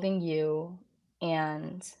beholding you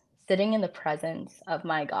and sitting in the presence of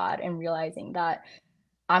my God and realizing that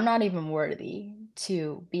I'm not even worthy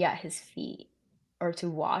to be at his feet or to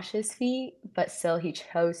wash his feet, but still he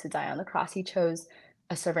chose to die on the cross. He chose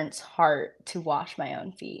a servant's heart to wash my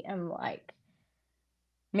own feet. I'm like,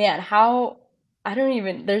 man, how I don't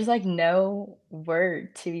even there's like no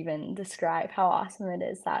word to even describe how awesome it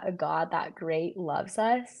is that a God that great loves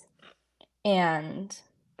us. And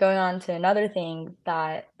going on to another thing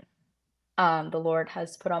that the Lord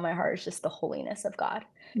has put on my heart is just the holiness of God.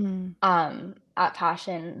 Mm. At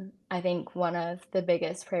Passion, I think one of the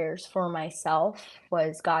biggest prayers for myself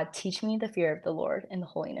was, God, teach me the fear of the Lord and the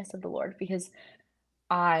holiness of the Lord, because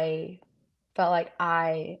I felt like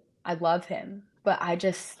I love him, but I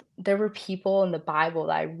just there were people in the Bible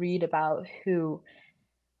that I read about who,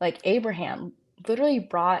 like Abraham, literally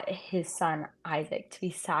brought his son Isaac to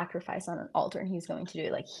be sacrificed on an altar, and he was going to do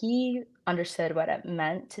it. Like, he understood what it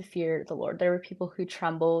meant to fear the Lord. There were people who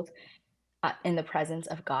trembled in the presence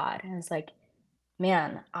of God, and it's like,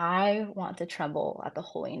 man, I want to tremble at the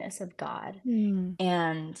holiness of God. Mm.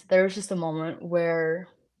 And there was just a moment where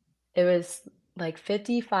it was like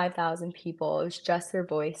 55,000 people. It was just their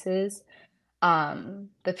voices.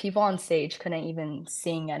 The people on stage couldn't even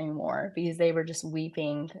sing anymore because they were just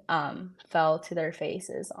weeping, fell to their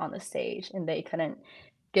faces on the stage, and they couldn't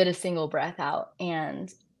get a single breath out.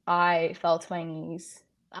 And I fell to my knees.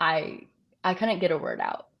 I couldn't get a word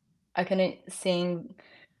out. I couldn't sing,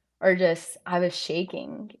 or just I was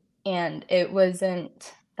shaking. And it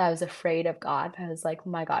wasn't that I was afraid of God, but I was like,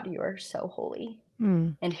 my God, you are so holy.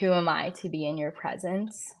 Mm. And who am I to be in your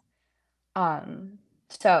presence?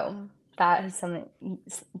 So that has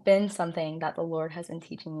been something that the Lord has been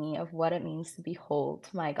teaching me, of what it means to behold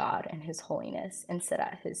my God and his holiness and sit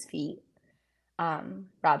at his feet,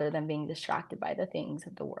 rather than being distracted by the things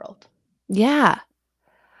of the world. Yeah,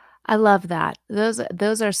 I love that.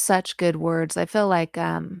 Those are such good words. I feel like,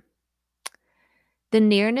 the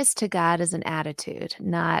nearness to God is an attitude,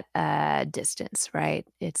 not a distance, right?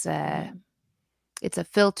 Mhm. It's a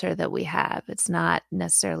filter that we have. It's not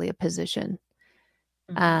necessarily a position.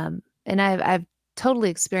 Mhm. And I've totally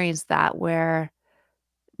experienced that, where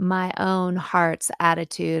my own heart's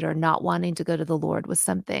attitude or not wanting to go to the Lord with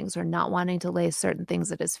some things or not wanting to lay certain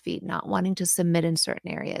things at his feet, not wanting to submit in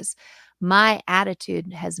certain areas, my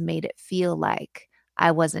attitude has made it feel like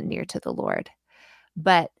I wasn't near to the Lord.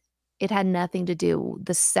 But it had nothing to do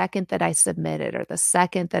the second that I submitted or the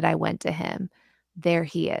second that I went to him, there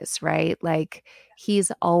he is, right? Like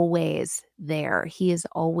he's always there. He is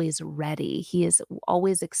always ready. He is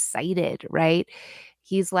always excited, right?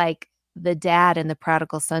 He's like the dad in the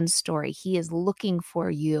prodigal son story. He is looking for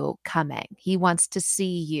you coming. He wants to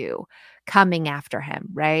see you coming after him,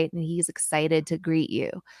 right? And he's excited to greet you.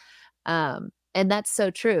 And that's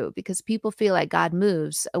so true because people feel like God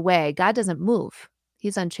moves away. God doesn't move.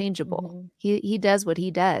 He's unchangeable. Mhm. He does what he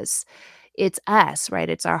does. It's us, right?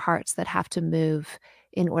 It's our hearts that have to move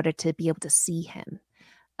in order to be able to see him.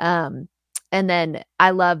 Um, and then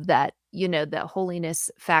I love that, the holiness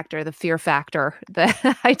factor, the fear factor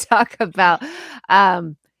that I talk about.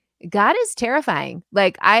 Um, God is terrifying.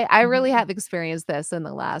 Like I really Mhm. have experienced this in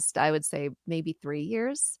the last, I would say maybe 3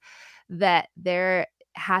 years, that there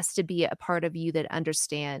has to be a part of you that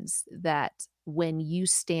understands that when you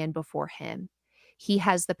stand before him, he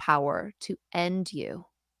has the power to end you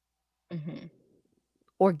Mhm.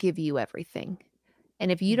 or give you everything.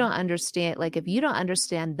 And if you don't Mhm. understand, like if you don't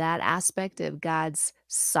understand that aspect of God's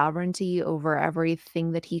sovereignty over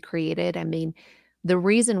everything that he created, I mean, the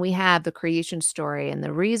reason we have the creation story and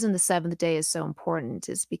the reason the seventh day is so important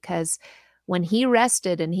is because when he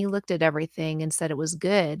rested and he looked at everything and said it was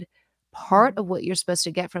good, part Mhm. of what you're supposed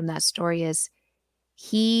to get from that story is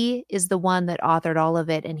he is the one that authored all of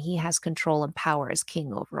it and he has control and power as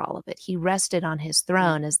king over all of it. He rested on his Mhm.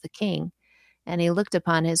 throne as the king and he looked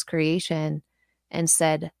upon his creation and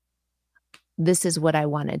said, this is what I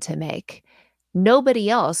wanted to make. Nobody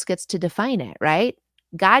else gets to define it, right?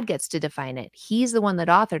 God gets to define it. He's the one that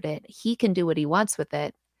authored it. He can do what he wants with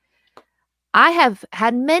it. I have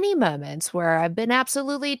had many moments where I've been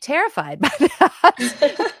absolutely terrified by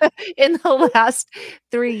that in the last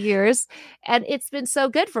 3 years, and it's been so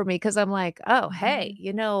good for me because I'm like, "Oh, hey,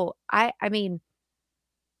 Mhm. I mean,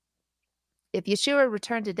 if Yeshua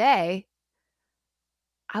returned today,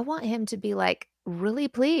 I want him to be, like, really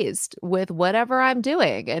pleased with whatever I'm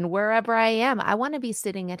doing and wherever I am. I wanna be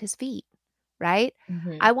sitting at his feet, right?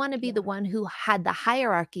 I Mhm. wanna be the Yeah. one who had the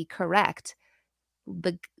hierarchy correct.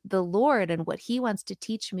 The Lord and what he wants to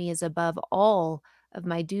teach me is above all of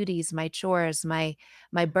my duties, my chores, my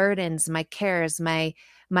burdens, my cares, my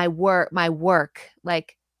work.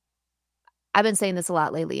 Like, I've been saying this a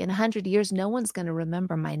lot lately. In 100 years, no one's gonna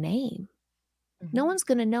remember my name. No Mhm. one's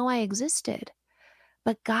gonna know I existed.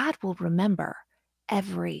 But God will remember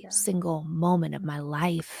every Yeah. single moment of my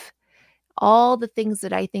life, all the things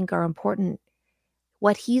that I think are important.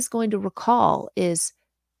 What he's going to recall is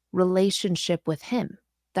relationship with him.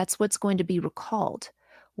 That's what's going to be recalled.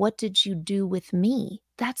 What did you do with me?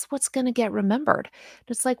 That's what's going to get remembered.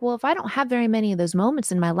 It's like, well, if I don't have very many of those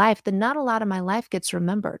moments in my life, then not a lot of my life gets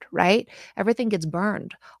remembered, right? Everything gets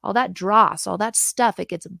burned. All that dross, all that stuff, it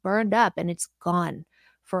gets burned up and it's gone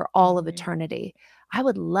for all of Mhm. eternity. I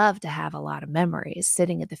would love to have a lot of memories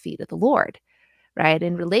sitting at the feet of the Lord, right?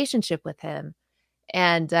 In relationship with him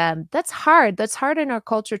and, that's hard. That's hard in our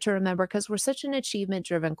culture to remember because 'cause we're such an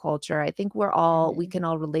achievement-driven culture. I think we Mhm. can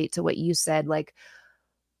all relate to what you said, like,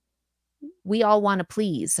 we all wanna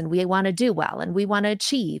please, and we wanna do well, and we wanna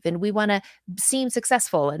achieve, and we wanna seem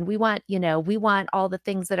successful, and we want all the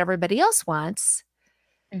things that everybody else wants.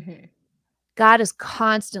 Mhm. God is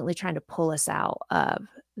constantly trying to pull us out of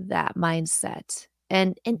that mindset.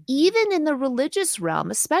 And Mhm. even in the religious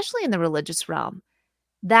realm, especially in the religious realm,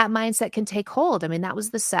 that mindset can take hold. I mean, that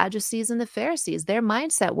was the Sadducees and the Pharisees. Their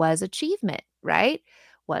mindset was achievement, right?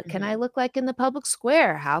 What can I Mhm. look like in the public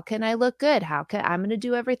square? How can I look good? How can I'm going to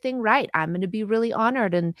do everything right? I'm going to be really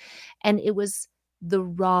honored and it was the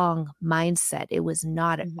wrong mindset. It was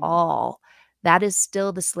not at Mhm. all. That is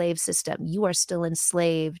still the slave system. You are still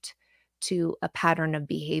enslaved to a pattern of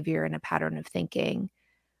behavior and a pattern of thinking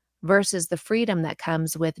versus the freedom that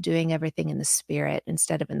comes with doing everything in the spirit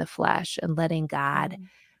instead of in the flesh and letting God Mhm.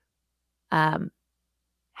 um,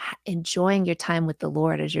 enjoying your time with the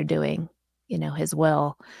Lord as you're doing, his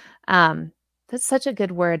will. Um, that's such a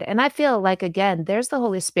good word. And I feel like, again, there's the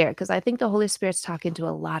Holy Spirit because I think the Holy Spirit's talking to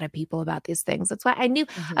a lot of people about these things. That's why I was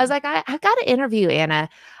Mhm. like, I got to interview Anna.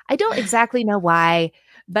 I don't exactly know why,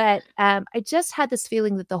 but I just had this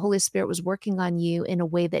feeling that the Holy Spirit was working on you in a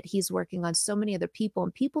way that he's working on so many other people.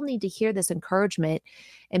 And people need to hear this encouragement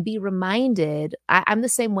and be reminded. I'm the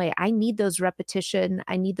same way. I need those repetition,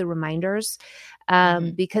 I need the reminders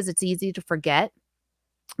Mhm. because it's easy to forget.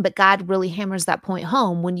 But God really hammers that point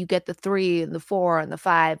home when you get the 3 and the 4 and the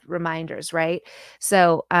 5 reminders, right?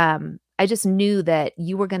 So, I just knew that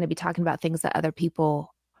you were gonna be talking about things that other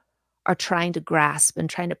people are trying to grasp and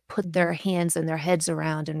trying to put Mhm. their hands and their heads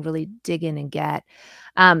around and really dig in and get.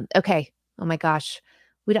 Okay. Oh my gosh.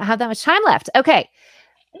 We don't have that much time left. Okay.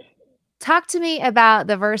 Talk to me about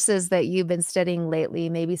the verses that you've been studying lately,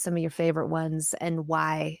 maybe some of your favorite ones and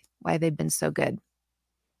why they've been so good.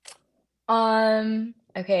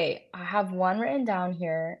 Okay, I have one written down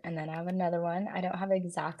here and then I have another one. I don't have it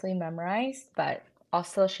exactly memorized, but I'll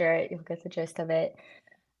still share it. You'll get the gist of it.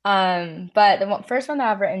 But first one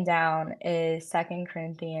that I've written down is 2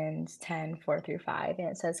 Corinthians 10:4 through 5. And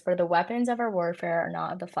it says, "For the weapons of our warfare are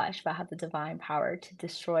not of the flesh, but have the divine power to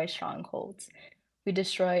destroy strongholds. We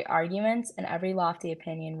destroy arguments and every lofty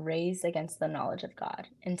opinion raised against the knowledge of God,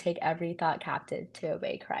 and take every thought captive to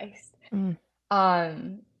obey Christ." Mm,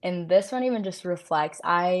 And this one even just reflects,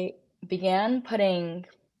 I began putting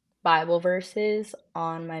Bible verses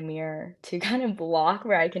on my mirror to kind of block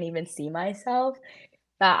where I can even see myself.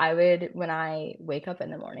 That I would, when I wake up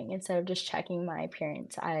in the morning, instead of just checking my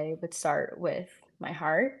appearance, I would start with my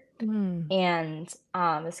heart. mm, And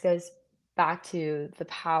this goes back to the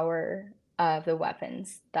power of the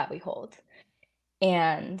weapons that we hold,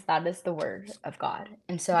 and that is the word of God.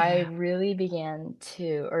 And so I yeah. really began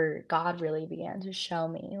to, or God really began to show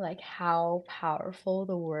me like how powerful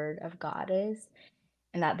the word of God is,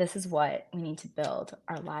 and that this is what we need to build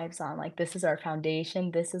our lives on. Like, this is our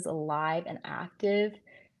foundation, this is alive and active,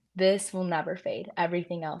 this will never fade.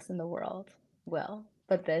 Everything else in the world will,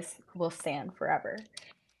 but this will stand forever.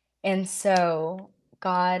 And so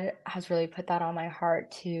God has really put that on my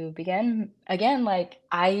heart to begin again. Like,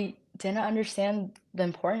 I didn't understand the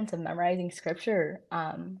importance of memorizing scripture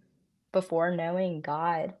before knowing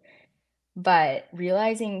God, but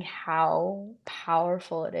realizing how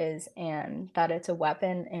powerful it is and that it's a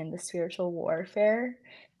weapon in the spiritual warfare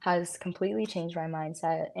has completely changed my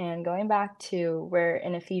mindset. And going back to where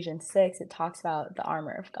in Ephesians 6 it talks about the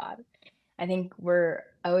armor of God, I think we're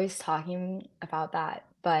always talking about that,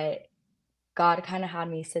 but God kind of had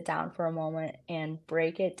me sit down for a moment and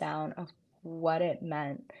break it down of what it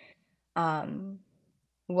meant, um,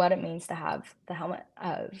 what it means to have the helmet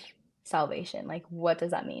of salvation. Like, what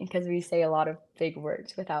does that mean? Because we say a lot of big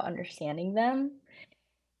words without understanding them.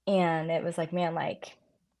 And it was like, man, like,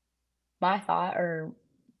 my thought, or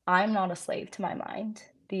I'm not a slave to my mind.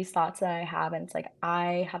 These thoughts that I have, and it's like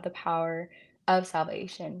I have the power of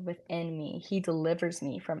salvation within me. He delivers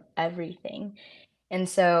me from everything. And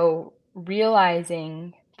so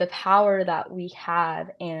realizing the power that we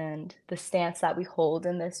have and the stance that we hold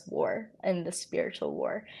in this war, in the spiritual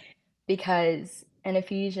war, because in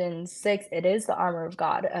Ephesians 6, it is the armor of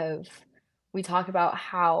God of, we talk about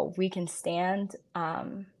how we can stand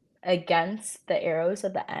against the arrows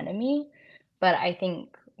of the enemy, but I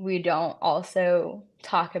think we don't also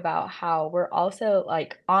talk about how we're also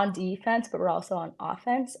like on defense, but we're also on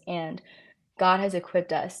offense, and God has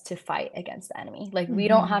equipped us to fight against the enemy. Like, we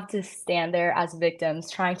don't Mhm. have to stand there as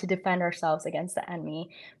victims trying to defend ourselves against the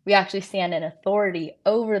enemy. We actually stand in authority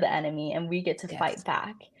over the enemy, and we get to fight Yes.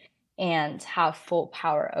 back and have full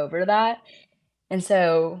power over that. And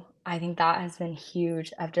so I think that has been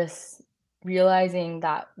huge, of just realizing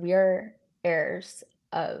that we are heirs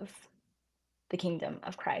of the kingdom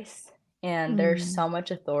of Christ. And there's Mm. so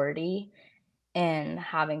much authority and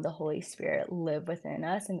having the Holy Spirit live within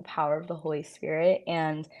us and the power of the Holy Spirit.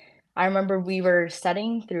 And I remember we were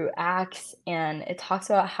studying through Acts, and it talks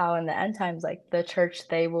about how in the end times, like, the church,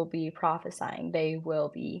 they will be prophesying, they will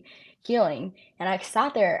be healing. And I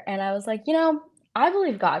sat there and I was like, I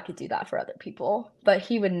believe God could do that for other people, but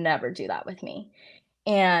he would never do that with me.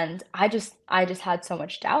 And I just had so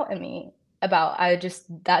much doubt in me about, I just,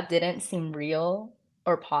 that didn't seem real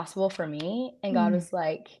or possible for me. And God Mm. was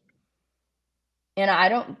like, and I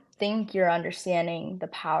don't think you're understanding the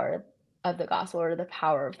power of the gospel or the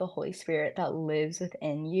power of the Holy Spirit that lives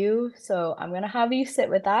within you. So I'm gonna have you sit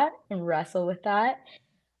with that and wrestle with that.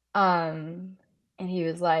 Um, and he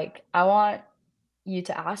was like, I want you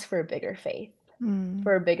to ask Mm. for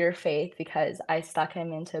a bigger faith, because I stuck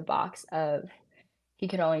him into a box of he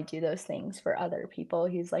could only do those things for other people.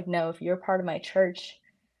 He's like, no, if you're part of my church,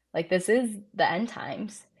 like, this is the end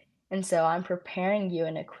times. And so I'm preparing you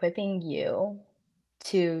and equipping you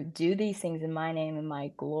to do these things in my name and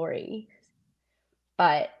my glory.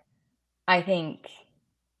 But I think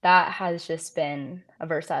that has just been a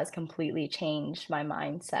verse that has completely changed my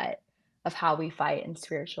mindset of how we fight in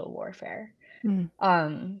spiritual warfare.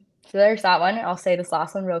 Mm. So there's that one. I'll say this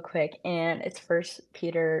last one real quick, and it's First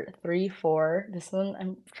Peter 3:4. This one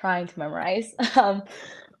I'm trying to memorize.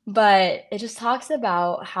 But it just talks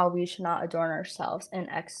about how we should not adorn ourselves in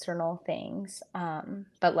external things,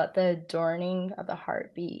 but let the adorning of the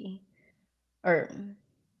heart or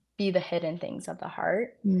be the hidden things of the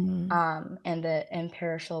heart, Mm, and the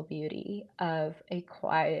imperishable beauty of a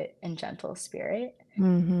quiet and gentle spirit.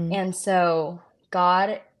 mhm, And so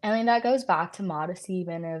God, I mean, that goes back to modesty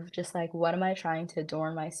even of just like, what am I trying to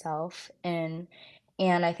adorn myself in?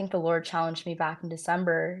 And I think the Lord challenged me back in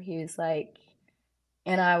December. He was like,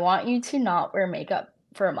 and I want you to not wear makeup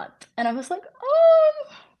for a month. And I was like,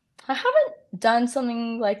 I haven't done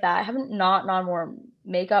something like that. I haven't not worn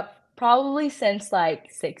makeup probably since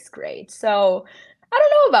like sixth grade. So I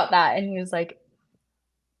don't know about that. And he was like,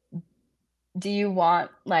 do you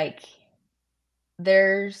want like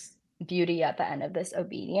there's beauty at the end of this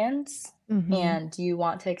obedience, mhm, and do you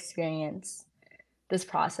want to experience this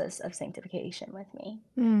process of sanctification with me?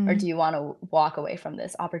 Or mm, do you want to walk away from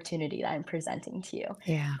this opportunity that I'm presenting to you? I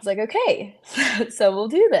yeah, was like, okay, so we'll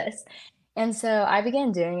do this. And so I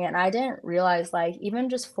began doing it, and I didn't realize, like, even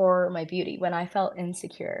just for my beauty, when I felt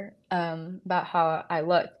insecure about how I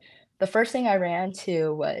looked, the first thing I ran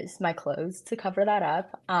to was my clothes to cover that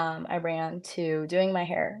up. I ran to doing my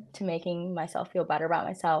hair, to making myself feel better about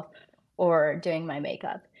myself, or doing my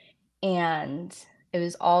makeup. And it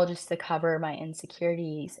was all just to cover my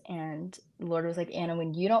insecurities. And the Lord was like, Anna,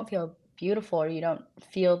 when you don't feel beautiful or you don't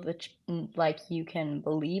feel like you can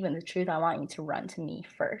believe in the truth, I want you to run to me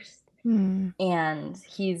first. mm, And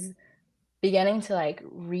He's beginning to like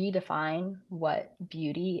redefine what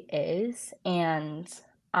beauty is. And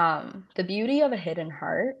the beauty of a hidden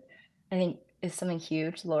heart, I think, is something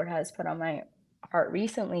huge the Lord has put on my heart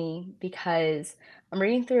recently, because I'm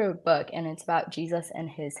reading through a book and it's about Jesus and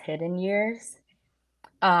his hidden years.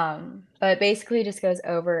 But basically just goes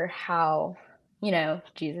over how,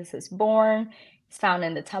 Jesus is born, he's found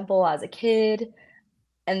in the temple as a kid,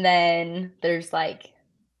 and then there's like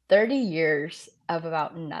 30 years of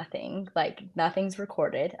about nothing, like nothing's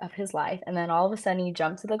recorded of his life. And then all of a sudden you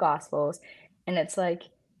jump to the Gospels and it's like,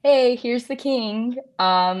 hey, here's the king.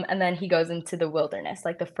 And then he goes into the wilderness.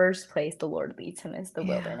 Like the first place the Lord leads him is the yeah,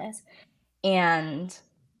 wilderness. And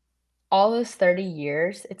all those 30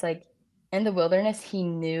 years, it's like in the wilderness, he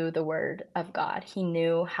knew the word of God. He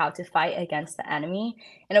knew how to fight against the enemy.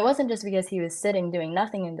 And it wasn't just because he was sitting doing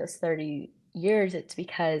nothing in those 30 years, it's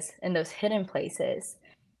because in those hidden places,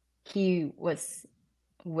 he was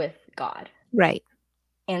with God. right,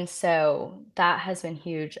 And so that has been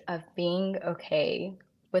huge of being okay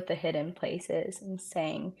with the hidden places and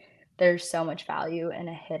saying there's so much value in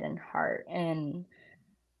a hidden heart and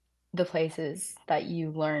the places that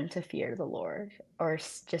you learn to fear the Lord or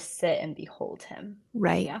just sit and behold him.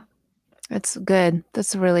 right. Yeah. That's good.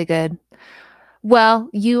 That's really good. Well,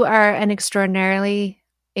 you are an extraordinarily,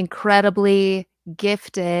 incredibly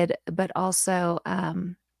gifted, but also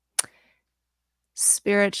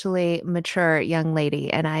spiritually mature young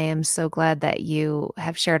lady. And I am so glad that you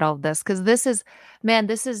have shared all of this because this is, man,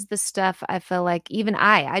 this is the stuff I feel like even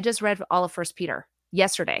I just read all of First Peter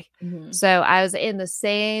yesterday. Mhm. So I was in the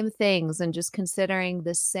same things and just considering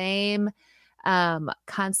the same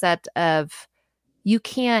concept of you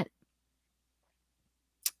can't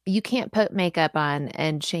you can't put makeup on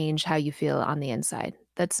and change how you feel on the inside.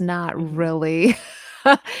 That's not Mhm. really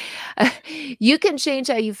you can change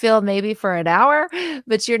how you feel maybe for an hour,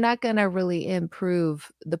 but you're not gonna really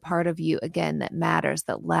improve the part of you, again, that matters,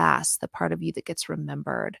 that lasts, the part of you that gets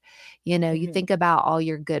remembered. You Mhm. think about all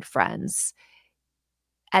your good friends.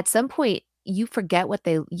 At some point, you forget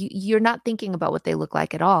you're not thinking about what they look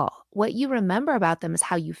like at all. What you remember about them is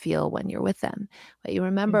how you feel when you're with them. What you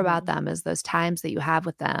remember about Mhm. them is those times that you have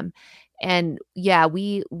with them. And yeah,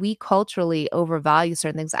 we culturally overvalue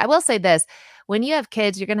certain things. I will say this, when you have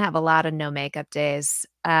kids, you're gonna have a lot of no makeup days.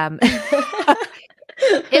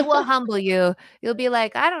 It will humble you. You'll be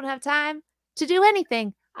like, "I don't have time to do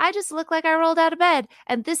anything. I just look like I rolled out of bed,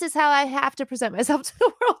 and this is how I have to present myself to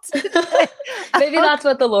the world today." Maybe Um, that's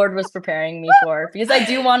what the Lord was preparing me for, because I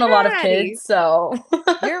do want a lot you're of ready. kids, so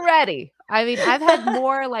You're ready. I mean, I've had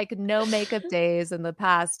more, like, no makeup days in the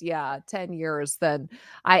past, yeah, 10 years than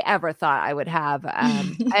I ever thought I would have. I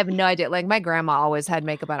have no idea. Like, my grandma always had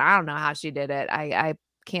makeup on. I don't know how she did it. I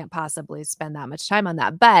can't possibly spend that much time on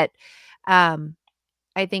that. But, um,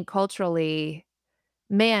 I think culturally,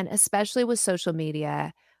 man, especially with social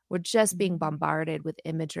media, we're just being Mhm. bombarded with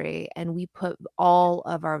imagery, and we put all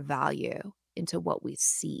of our value into what we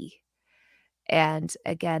see. And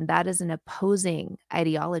again, that is an opposing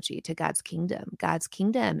ideology to God's kingdom. God's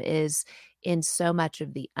kingdom is in so much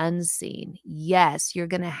of the unseen. Yes, you're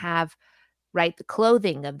going to have, right, the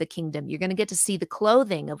clothing of the kingdom. You're going to get to see the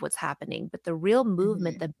clothing of what's happening, but the real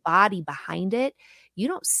movement, Mhm. the body behind it, you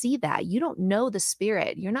don't see that. You don't know the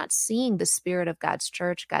spirit. You're not seeing the spirit of God's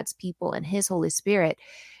church, God's people, and his Holy Spirit.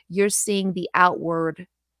 You're seeing the outward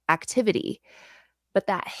activity, but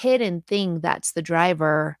that hidden thing, that's the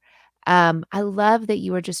driver. I love that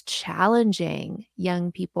you are just challenging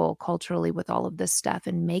young people culturally with all of this stuff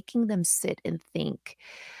and making them sit and think,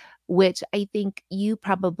 which I think you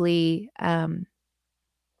probably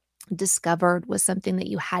discovered was something that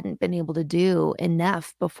you hadn't been able to do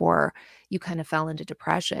enough before you kind of fell into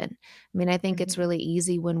depression. I mean, I think it's Mhm. really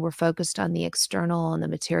easy when we're focused on the external and the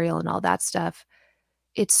material and all that stuff.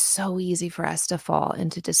 It's so easy for us to fall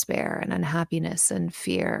into despair and unhappiness and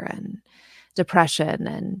fear and depression.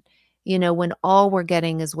 And, when all we're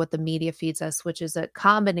getting is what the media feeds us, which is a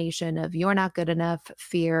combination of you're not good enough,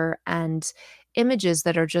 fear, and images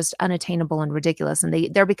that are just unattainable and ridiculous. And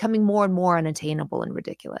they're becoming more and more unattainable and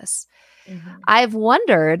ridiculous. Mhm. I've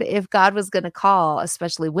wondered if God was going to call,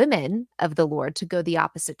 especially women of the Lord, to go the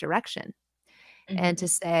opposite direction and to Mhm.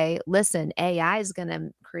 say, listen, AI is going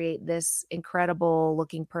to create this incredible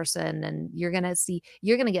looking person, and you're going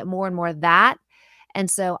to get more and more of that. And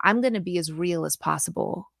so I'm going to be as real as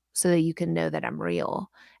possible so that you can know that I'm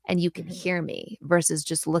real and you can Mhm. hear me versus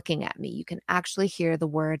just looking at me. You can actually hear the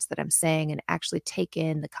words that I'm saying and actually take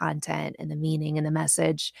in the content and the meaning and the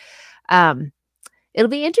message. Um, it'll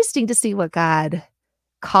be interesting to see what God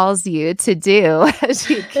calls you to do as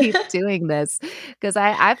you keep doing this, because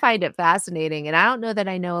I find it fascinating, and I don't know that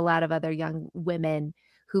I know a lot of other young women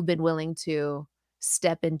who've been willing to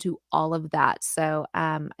step into all of that. So,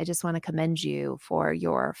 I just wanna commend you for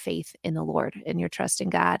your faith in the Lord and your trust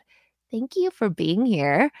in God. Thank you for being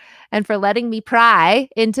here and for letting me pry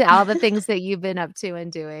into all the things that you've been up to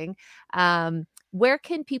and doing. Where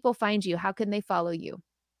can people find you? How can they follow you?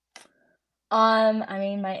 I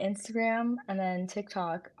mean, my Instagram and then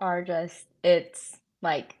TikTok are just it's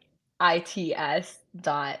like its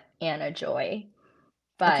dot Anna Joy.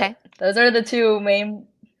 But Okay. those are the 2 main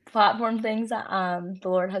platform things that, the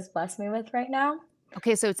Lord has blessed me with right now.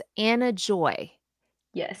 Okay, so it's Anna Joy.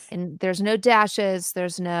 Yes. And there's no dashes,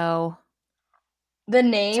 there's no The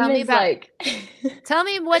name tell me is about like tell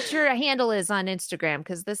me what your handle is on Instagram,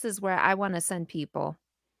 because this is where I wanna send people.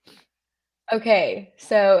 Okay,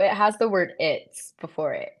 so it has the word "its"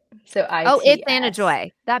 before it. So Oh, it's Anna ITS.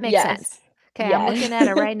 Joy. That makes sense. Yes. Okay, I'm looking Yes. at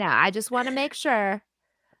it right now. I just wanna make sure.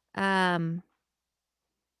 Um,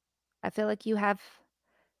 I feel like you have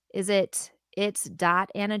is it's dot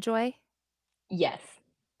Anna Joy? Yes.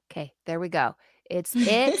 Okay, there we go. It's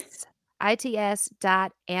ITS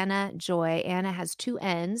dot Anna Joy. Anna has 2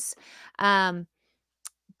 N's. Um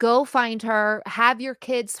Go find her, have your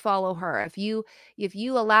kids follow her. If you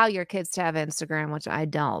allow your kids to have Instagram, which I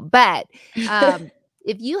don't, but, um,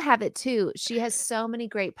 if you have it too, she has so many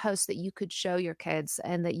great posts that you could show your kids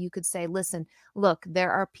and that you could say, "Listen, look,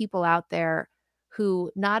 there are people out there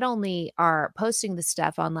who not only are posting the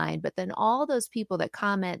stuff online, but then all those people that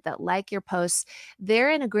comment, that like your posts,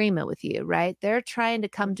 they're in agreement with you, right? They're trying to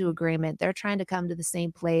come to Mhm. agreement. They're trying to come to the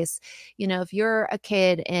same place. If you're a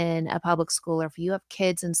kid in a public school or if you have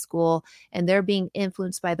kids in school and they're being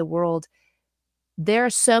influenced by the world, there are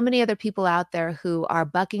so many other people out there who are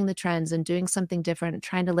bucking the trends and doing something different,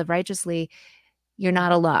 trying to live righteously. You're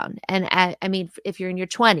not Mhm. alone. And I mean, if you're in your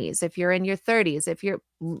 20s, if you're in your 30s, if you're,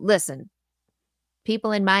 listen,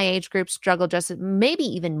 people in my age group struggle just maybe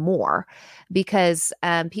even more because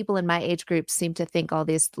people in my age group seem to think all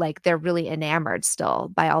these like they're really enamored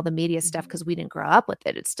still by all the media stuff Mhm. because we didn't grow up with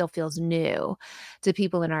it. It still feels new to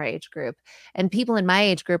people in our age group. And people in my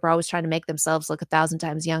age group are always trying to make themselves look 1,000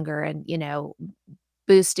 times younger and,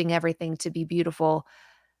 boosting everything to be beautiful.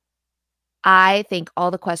 I think all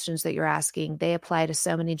the questions that you're asking, they apply to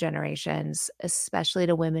so many generations, especially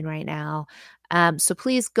to women right now. So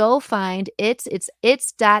please go find it's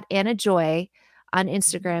dot Anna Joy on Mhm.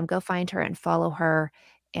 Instagram. Go find her and follow her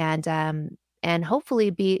and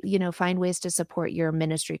hopefully find ways to support your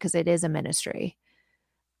ministry because it is a ministry.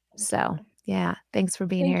 Thank So you. yeah, thanks for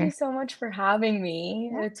being Thank you here. so much for having me.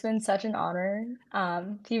 Yeah. It's been such an honor,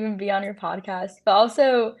 to even be on your podcast, but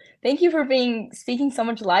also thank you for speaking so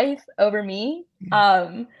much life over me.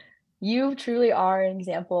 You truly are an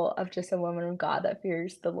example of just a woman of God that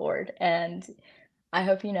fears the Lord, and I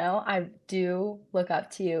hope you know I do look up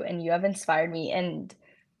to you, and you have inspired me, and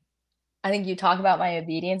I think you talk about my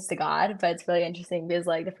obedience to God, but it's really interesting because,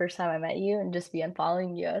 like, the first time I met you and just began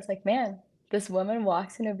following you, I was like, "Man." this woman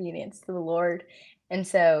walks in obedience to the Lord. And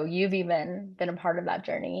so you've even been a part of that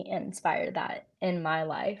journey and inspired that in my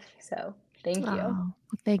life. So thank you. Oh,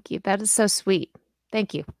 thank you. That is so sweet.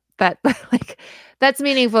 Thank you. That like that's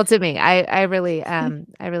meaningful to me. I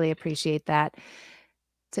really appreciate that.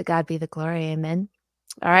 To God be the glory. Amen.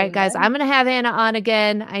 All right, guys. I'm Amen. gonna have Anna on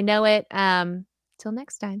again. I know it. Till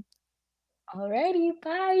next time. Alrighty,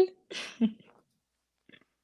 bye.